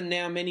coming, and even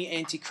now many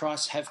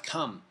Antichrists have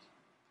come.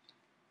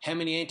 How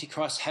many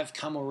Antichrists have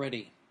come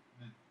already?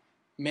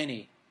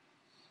 Many.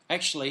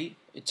 Actually,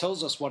 it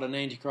tells us what an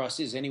Antichrist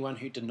is. Anyone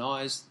who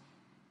denies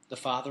the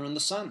Father and the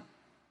Son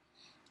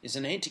is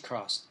an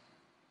Antichrist.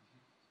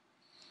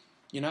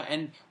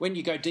 And when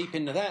you go deep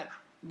into that,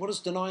 what does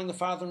denying the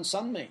Father and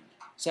Son mean?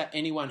 Is that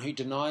anyone who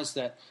denies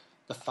that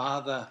the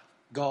Father,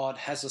 God,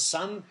 has a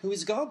Son who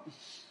is God?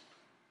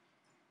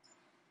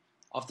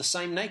 Of the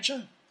same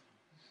nature?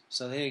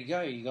 So there you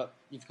go.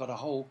 You've got a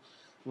whole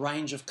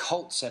range of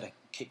cults that are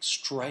kicked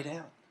straight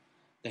out.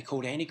 They're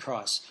called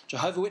Antichrists.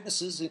 Jehovah's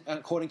Witnesses,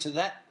 according to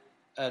that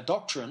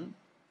doctrine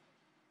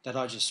that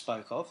I just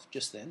spoke of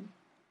just then,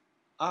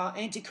 are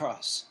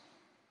Antichrists,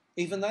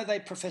 even though they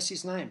profess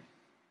his name.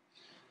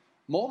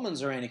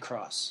 Mormons are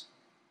Antichrists.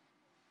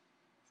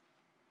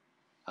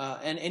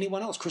 And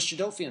anyone else,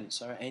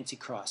 Christadelphians are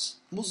Antichrists.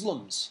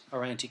 Muslims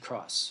are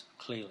Antichrists,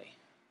 clearly.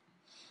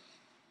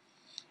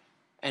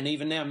 And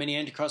even now, many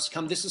Antichrists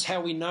come. This is how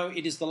we know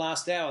it is the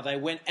last hour. They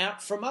went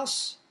out from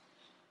us,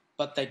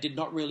 but they did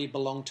not really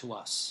belong to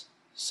us.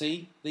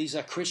 See, these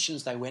are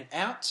Christians. They went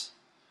out.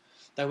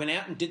 They went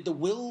out and did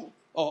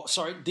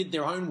did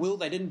their own will.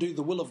 They didn't do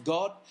the will of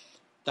God,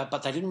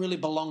 but they didn't really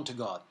belong to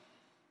God.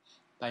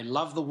 They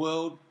love the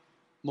world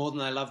more than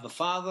they love the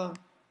Father.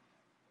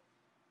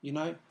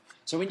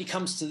 So when it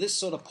comes to this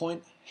sort of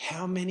point,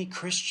 how many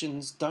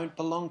Christians don't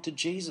belong to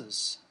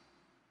Jesus?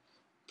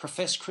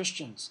 Professed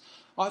Christians.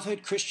 I've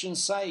heard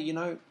Christians say,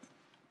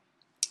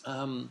 I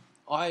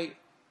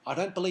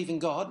don't believe in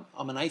God.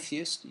 I'm an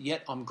atheist,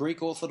 yet I'm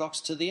Greek Orthodox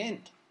to the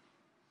end.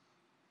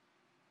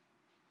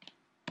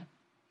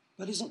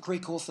 But isn't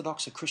Greek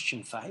Orthodox a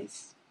Christian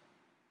faith?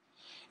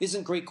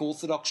 Isn't Greek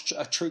Orthodox,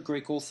 a true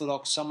Greek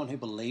Orthodox, someone who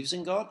believes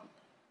in God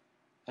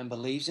and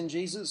believes in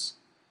Jesus?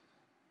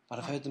 But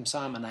I've heard them say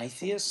I'm an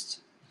atheist,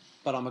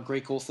 but I'm a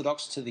Greek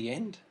Orthodox to the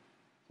end.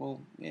 Well,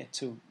 yeah,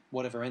 to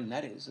whatever end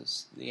that is.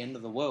 It's the end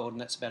of the world,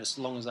 and that's about as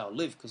long as they'll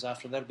live, because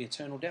after that it'll be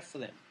eternal death for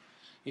them,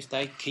 if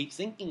they keep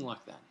thinking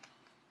like that.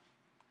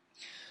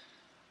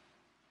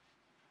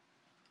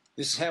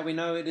 This is how we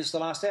know it is the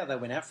last hour. They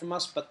went out from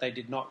us, but they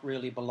did not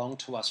really belong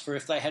to us. For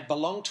if they had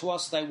belonged to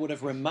us, they would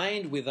have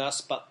remained with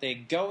us, but their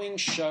going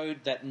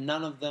showed that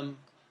none of them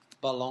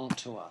belonged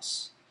to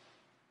us.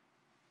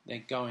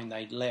 They're going,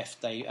 they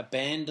left, they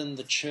abandoned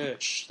the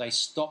church, they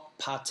stopped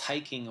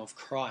partaking of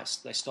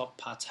Christ, they stopped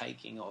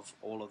partaking of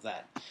all of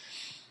that.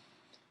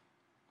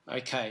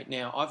 Okay,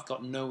 now I've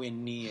got nowhere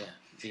near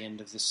the end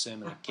of this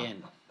sermon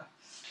again.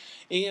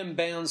 Ian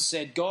Bounds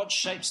said, God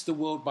shapes the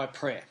world by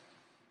prayer.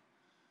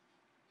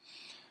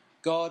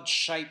 God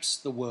shapes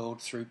the world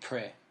through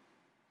prayer.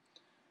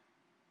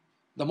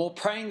 The more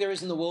praying there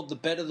is in the world, the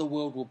better the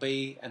world will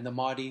be, and the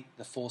mighty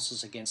the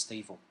forces against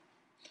evil.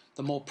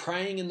 The more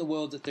praying in the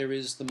world that there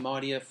is, the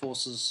mightier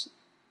forces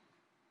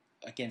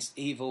against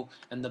evil,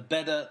 and the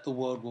better the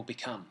world will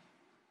become.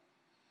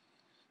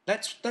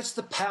 That's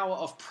the power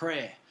of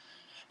prayer.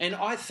 And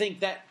I think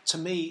that, to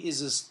me,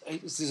 is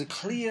a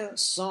clear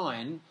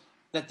sign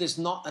that there's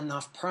not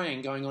enough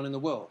praying going on in the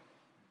world.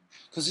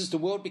 Because is the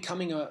world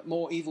becoming a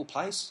more evil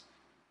place?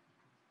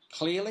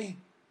 Clearly.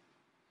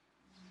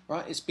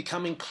 Right? It's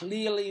becoming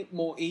clearly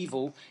more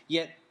evil,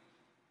 yet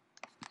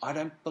I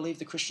don't believe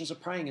the Christians are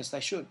praying as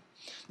they should.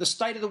 The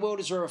state of the world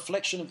is a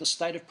reflection of the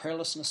state of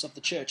prayerlessness of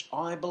the church.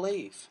 I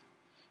believe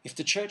if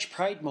the church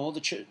prayed more,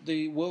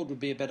 the world would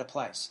be a better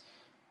place.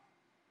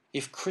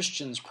 If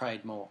Christians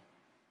prayed more,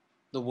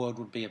 the world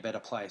would be a better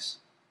place.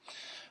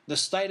 The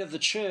state of the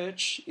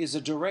church is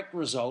a direct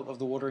result of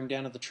the watering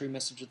down of the true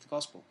message of the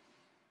gospel.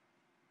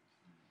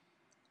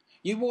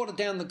 You water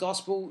down the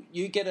gospel,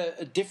 you get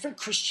a different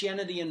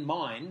Christianity in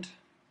mind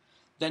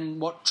than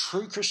what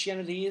true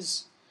Christianity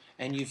is,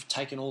 and you've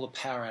taken all the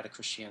power out of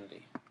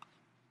Christianity.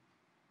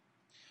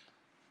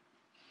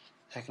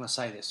 How can I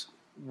say this?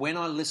 When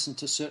I listen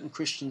to certain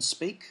Christians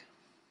speak,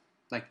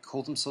 they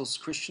call themselves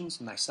Christians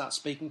and they start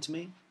speaking to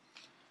me,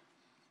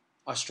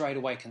 I straight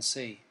away can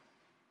see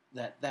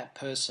that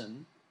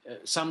person,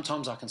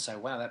 sometimes I can say,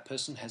 wow, that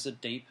person has a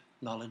deep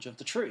knowledge of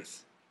the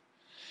truth.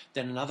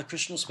 Then another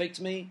Christian will speak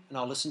to me and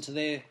I'll listen to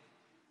their,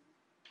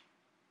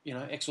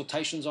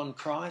 exhortations on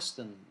Christ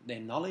and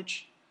their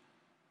knowledge,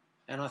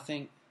 and I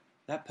think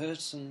that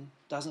person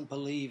doesn't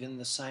believe in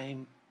the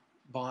same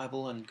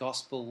Bible and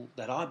gospel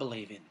that I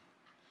believe in.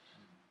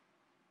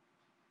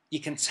 You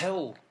can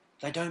tell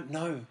they don't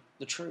know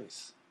the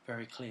truth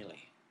very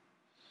clearly.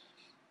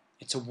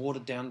 It's a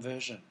watered-down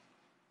version.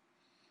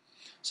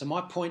 So my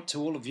point to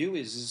all of you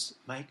is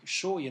make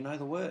sure you know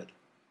the Word.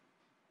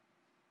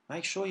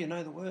 Make sure you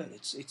know the Word.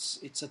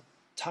 It's a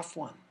tough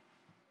one.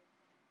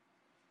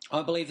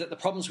 I believe that the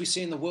problems we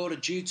see in the world are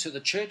due to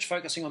the church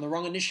focusing on the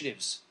wrong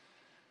initiatives.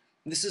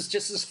 This is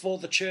just as for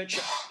the church,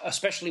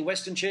 especially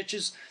Western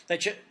churches. They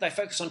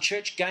focus on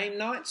church game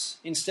nights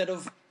instead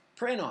of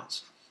prayer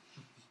nights.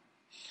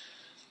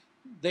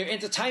 They're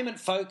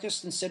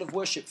entertainment-focused instead of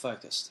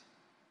worship-focused.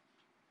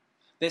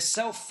 They're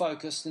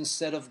self-focused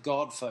instead of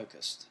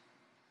God-focused.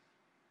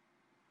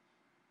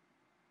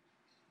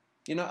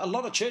 A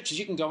lot of churches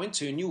you can go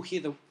into and you'll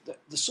hear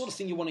the sort of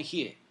thing you want to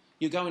hear.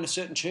 You go into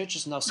certain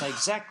churches and they'll say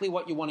exactly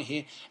what you want to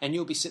hear, and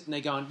you'll be sitting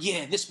there going,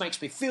 yeah, this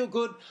makes me feel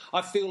good.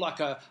 I feel like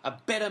a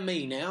better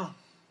me now.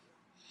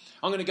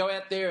 I'm going to go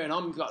out there and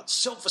I've got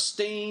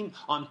self-esteem.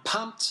 I'm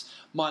pumped.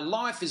 My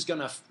life is going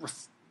to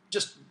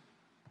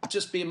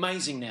just be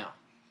amazing now.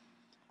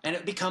 And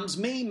it becomes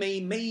me.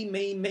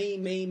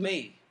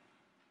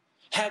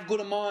 How good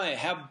am I?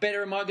 How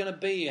better am I going to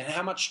be? And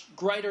how much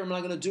greater am I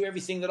going to do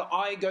everything that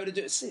I go to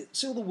do? See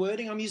all the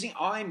wording I'm using?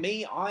 I,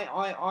 me,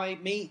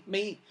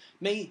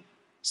 me,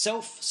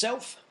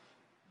 self,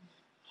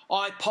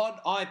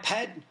 iPod,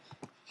 iPad,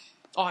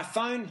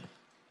 iPhone,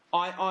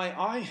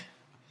 I.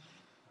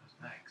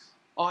 Max.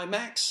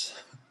 iMax.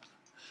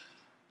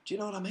 Do you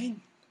know what I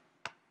mean?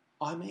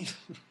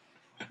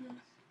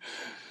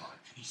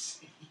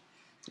 PC.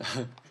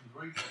 And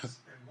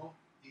what?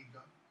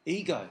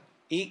 Ego.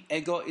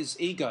 Ego is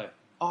ego.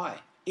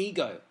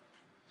 Ego.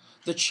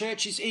 The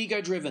church is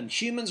ego-driven.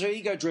 Humans are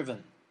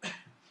ego-driven.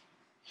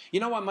 You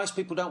know why most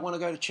people don't want to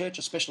go to church,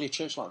 especially a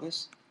church like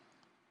this?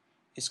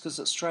 It's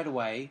because straight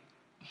away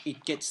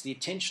it gets the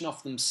attention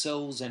off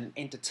themselves and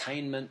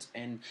entertainment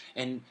and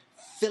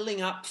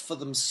filling up for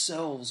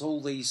themselves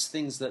all these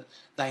things that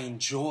they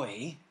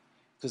enjoy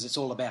because it's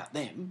all about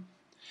them.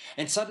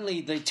 And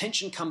suddenly the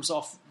attention comes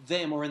off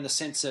them, or in the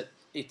sense that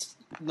it's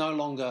no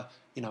longer,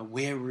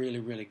 we're really,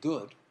 really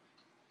good.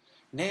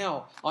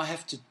 Now I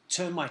have to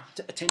turn my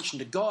attention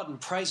to God and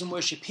praise and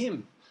worship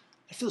Him.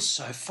 It feels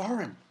so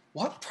foreign.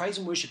 What? Praise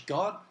and worship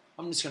God?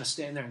 I'm just going to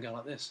stand there and go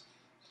like this.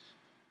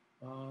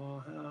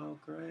 Oh, how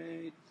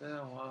great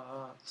thou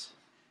art.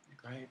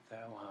 Great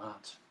thou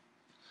art.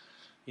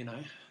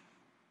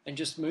 And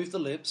just move the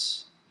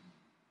lips.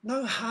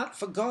 No heart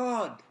for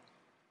God,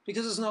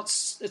 because it's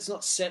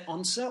not set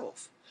on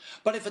self.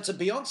 But if it's a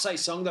Beyonce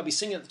song, they'll be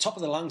singing at the top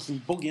of the lungs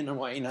and boogieing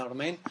away, you know what I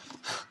mean?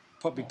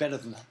 Probably better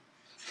than that.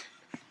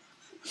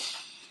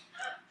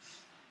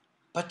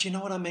 But you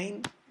know what I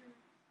mean?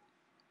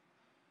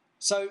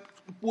 So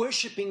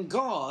worshipping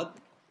God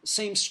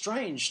seems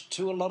strange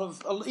to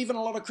even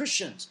a lot of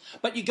Christians.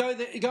 But you go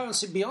there, you go and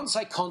see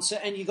Beyonce concert,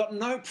 and you got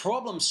no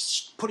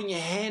problems putting your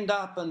hand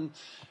up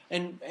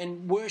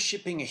and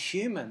worshipping a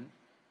human.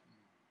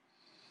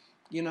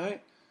 You know.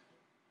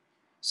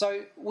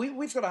 So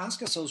we've got to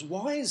ask ourselves,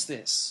 why is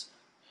this?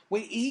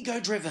 We're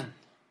ego-driven.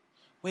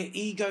 We're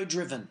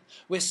ego-driven.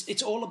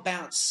 It's all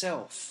about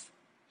self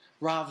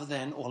rather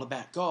than all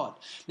about God.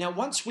 Now,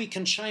 once we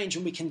can change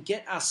and we can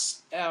get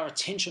our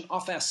attention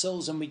off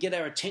ourselves and we get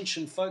our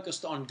attention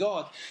focused on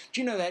God,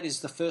 do you know that is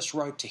the first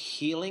road to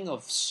healing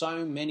of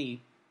so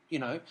many,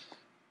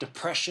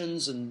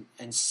 depressions and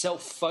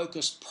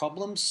self-focused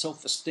problems,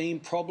 self-esteem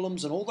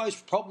problems, and all those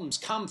problems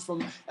come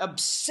from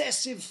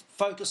obsessive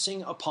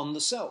focusing upon the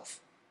self.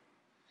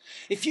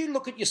 If you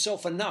look at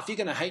yourself enough, you're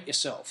going to hate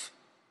yourself.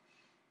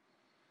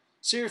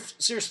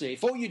 Seriously,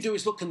 if all you do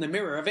is look in the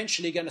mirror,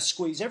 eventually you're going to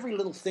squeeze every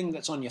little thing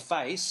that's on your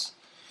face.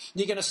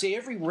 You're going to see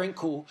every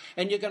wrinkle,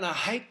 and you're going to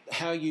hate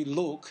how you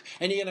look,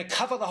 and you're going to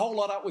cover the whole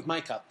lot up with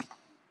makeup,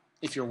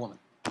 if you're a woman.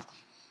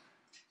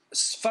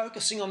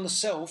 Focusing on the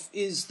self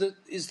is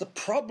the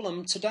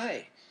problem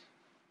today.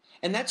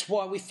 And that's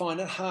why we find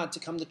it hard to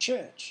come to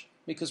church,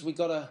 because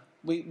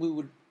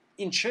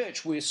in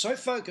church we're so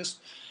focused,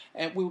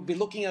 and we'll be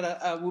looking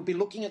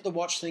at the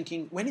watch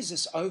thinking, when is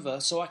this over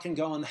so I can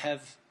go and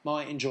have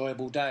my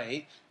enjoyable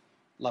day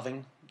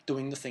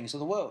doing the things of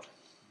the world.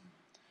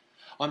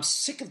 I'm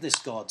sick of this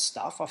God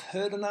stuff. I've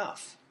heard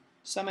enough.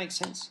 Does that make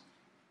sense?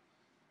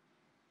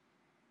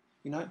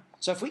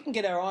 So if we can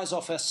get our eyes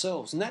off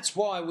ourselves, and that's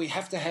why we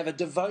have to have a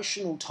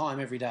devotional time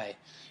every day,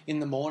 in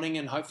the morning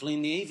and hopefully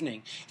in the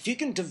evening. If you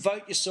can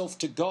devote yourself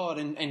to God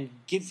and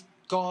give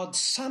God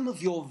some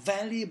of your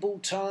valuable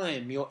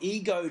time, your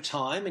ego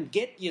time, and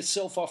get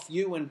yourself off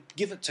you and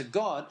give it to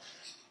God,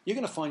 you're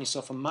going to find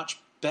yourself a much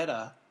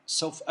better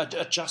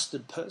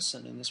self-adjusted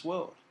person in this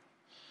world.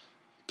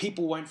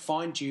 People won't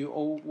find you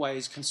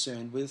always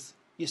concerned with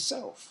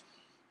yourself.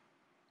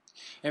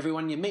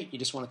 Everyone you meet, you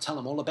just want to tell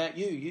them all about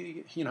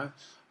you. You know,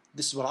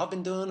 this is what I've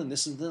been doing, and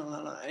this is,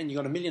 and you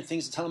got a million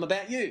things to tell them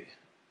about you.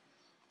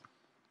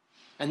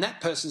 And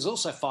that person's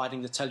also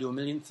fighting to tell you a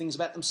million things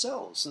about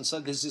themselves. And so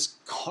there's this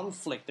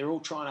conflict. They're all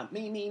trying to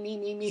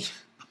me.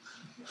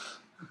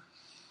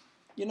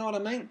 You know what I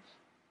mean?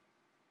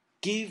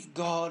 Give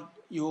God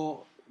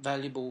your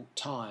valuable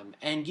time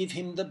and give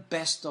him the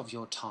best of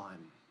your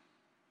time.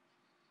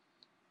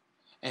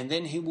 And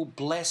then he will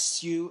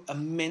bless you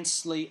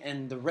immensely,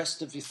 and the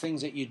rest of the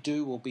things that you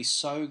do will be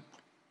so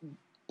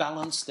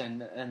balanced,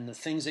 and the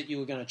things that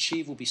you are going to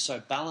achieve will be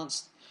so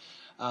balanced.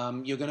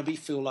 You're going to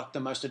feel like the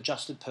most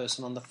adjusted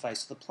person on the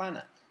face of the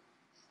planet.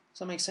 Does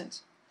that make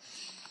sense?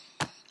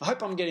 I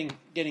hope I'm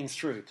getting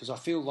through, because I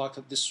feel like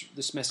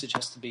this message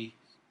has to be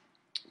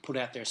put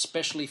out there,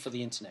 especially for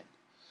the internet.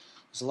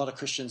 There's a lot of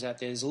Christians out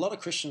there. There's a lot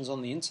of Christians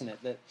on the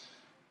internet that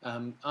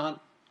aren't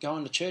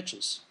going to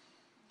churches,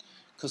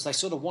 because they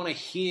sort of want to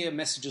hear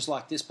messages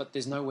like this, but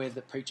there's nowhere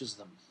that preaches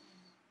them.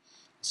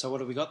 So what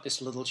have we got?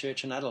 This little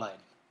church in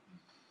Adelaide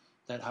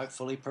that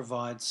hopefully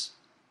provides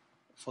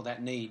for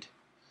that need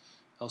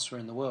elsewhere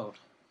in the world.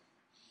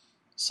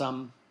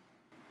 And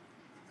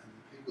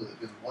the people that are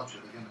going to watch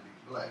it are going to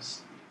be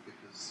blessed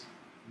because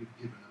you've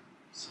given them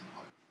some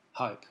hope.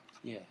 Hope,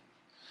 yeah.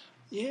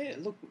 Yeah,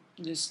 look,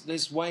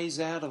 there's ways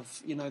out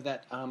of,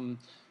 that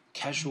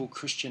casual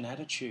Christian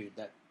attitude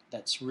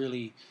that's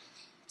really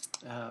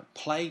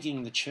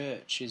plaguing the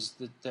church, is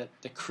that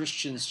the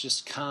Christians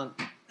just can't,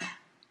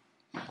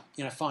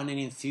 find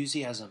any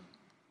enthusiasm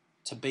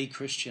to be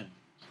Christian.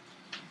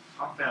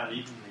 I found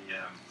even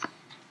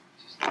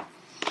the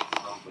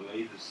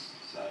non-believers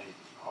say,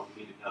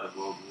 we need another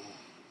world war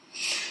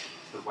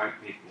to wake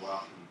people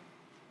up.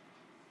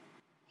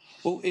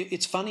 Well,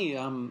 it's funny.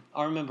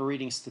 I remember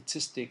reading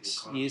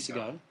statistics years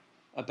ago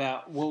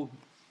about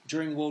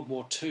during World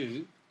War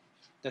II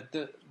that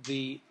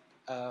the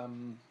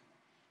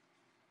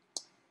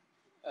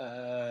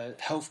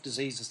health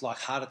diseases like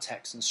heart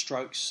attacks and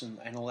strokes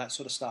and all that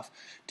sort of stuff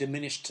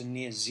diminished to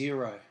near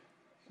zero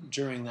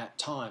during that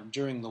time,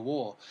 during the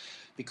war,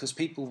 because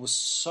people were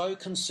so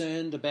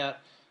concerned about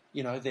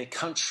their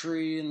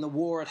country and the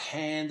war at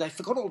hand, they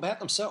forgot all about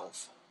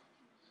themselves.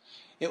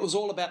 It was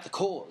all about the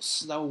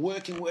cause. They were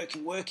working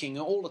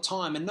all the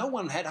time, and no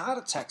one had heart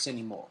attacks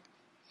anymore.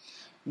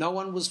 No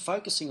one was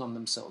focusing on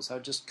themselves. They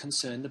were just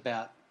concerned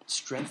about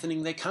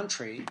strengthening their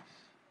country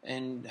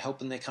and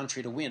helping their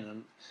country to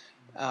win.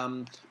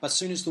 But as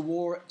soon as the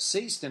war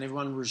ceased and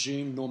everyone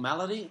resumed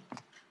normality,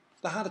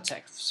 the heart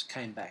attacks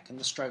came back and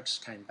the strokes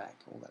came back,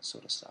 all that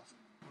sort of stuff.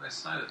 Well, they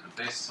say that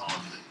the best time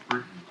that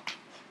Britain,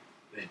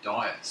 their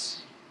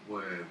diets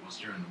was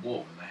during the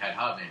war, when they had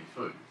hardly any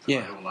food. They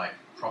all ate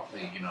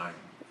properly,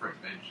 fruit,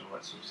 veg, all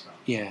that sort of stuff.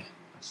 Yeah. They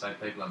say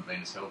people haven't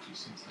been as healthy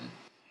since then.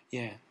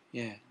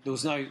 Yeah. There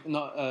was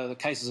the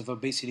cases of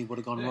obesity would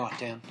have gone right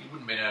down. You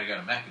wouldn't have been able to go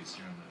to Macca's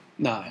during the...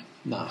 No.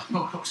 The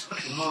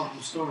moral of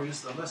the story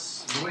is the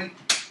less you eat,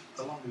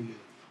 the longer you live.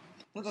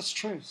 No, that's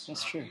true.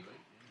 That's true.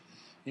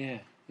 Yeah.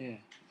 Yeah.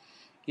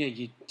 Yeah,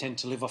 you tend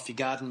to live off your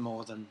garden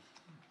more than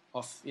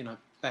off,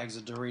 bags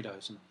of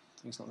Doritos and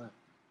things like that.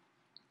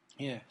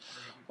 Yeah.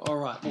 All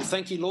right. Well,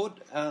 thank you, Lord.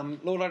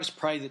 Lord, I just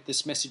pray that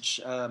this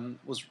message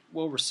was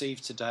well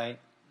received today.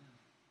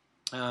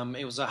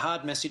 It was a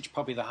hard message,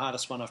 probably the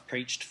hardest one I've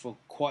preached for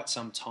quite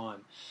some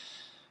time.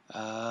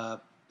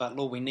 But,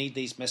 Lord, we need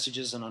these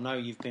messages, and I know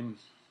you've been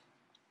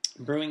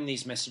brewing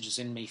these messages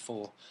in me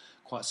for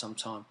quite some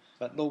time.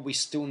 But, Lord, we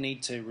still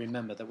need to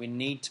remember that we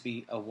need to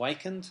be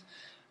awakened,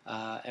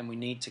 and we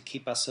need to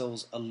keep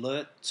ourselves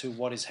alert to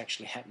what is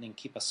actually happening,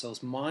 keep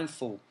ourselves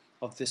mindful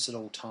of this at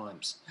all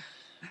times.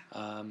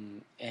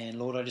 And,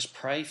 Lord, I just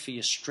pray for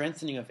your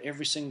strengthening of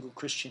every single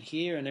Christian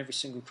here and every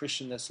single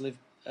Christian that's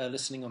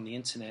listening on the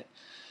internet.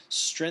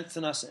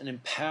 Strengthen us and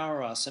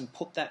empower us and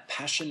put that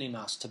passion in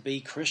us to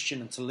be Christian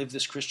and to live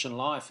this Christian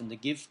life and to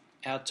give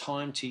our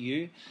time to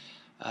you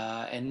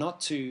and not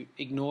to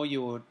ignore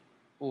you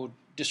or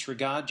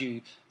disregard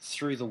you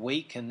through the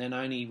week and then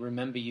only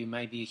remember you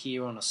maybe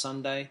here on a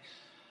Sunday.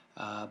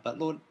 But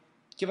Lord,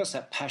 give us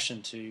that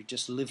passion to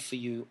just live for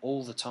you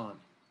all the time.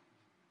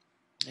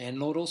 And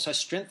Lord, also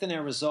strengthen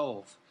our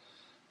resolve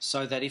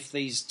so that if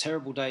these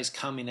terrible days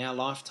come in our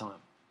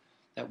lifetime,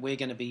 that we're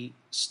going to be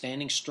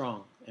standing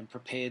strong and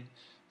prepared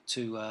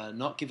to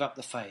not give up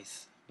the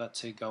faith, but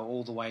to go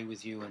all the way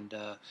with you. And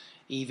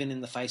even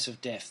in the face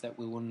of death, that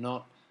we will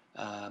not,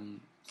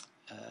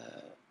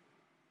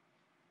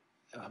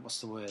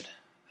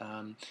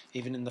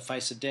 even in the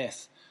face of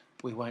death,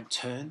 we won't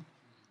turn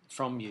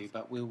from you,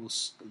 but we will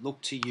look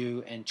to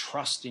you and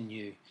trust in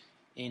you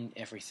in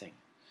everything.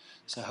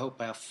 So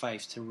help our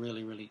faith to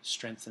really, really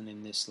strengthen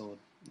in this, Lord,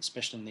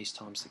 especially in these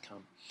times to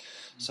come.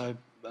 So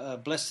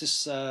bless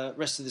this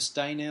rest of this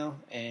day now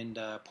and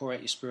pour out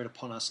your Spirit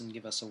upon us and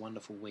give us a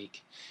wonderful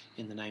week.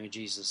 In the name of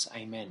Jesus,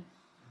 amen.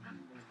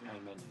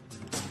 Amen.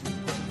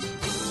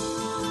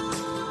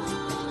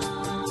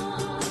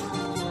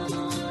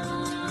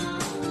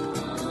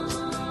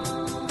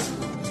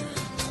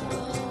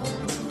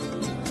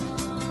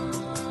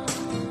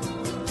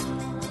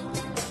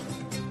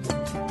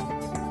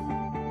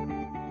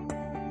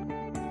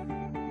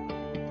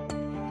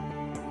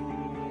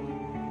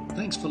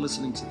 Thanks for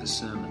listening to this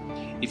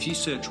sermon. If you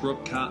search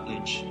Rob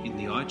Cartledge in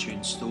the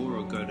iTunes store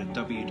or go to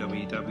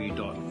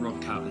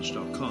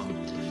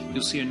www.robcartledge.com,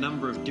 you'll see a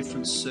number of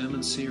different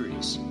sermon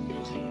series: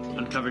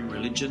 Uncovering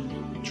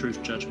Religion,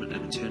 Truth, Judgment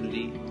and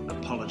Eternity,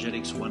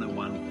 Apologetics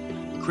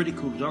 101,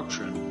 Critical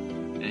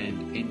Doctrine,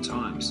 and End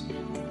Times.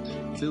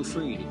 Feel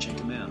free to check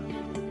them out.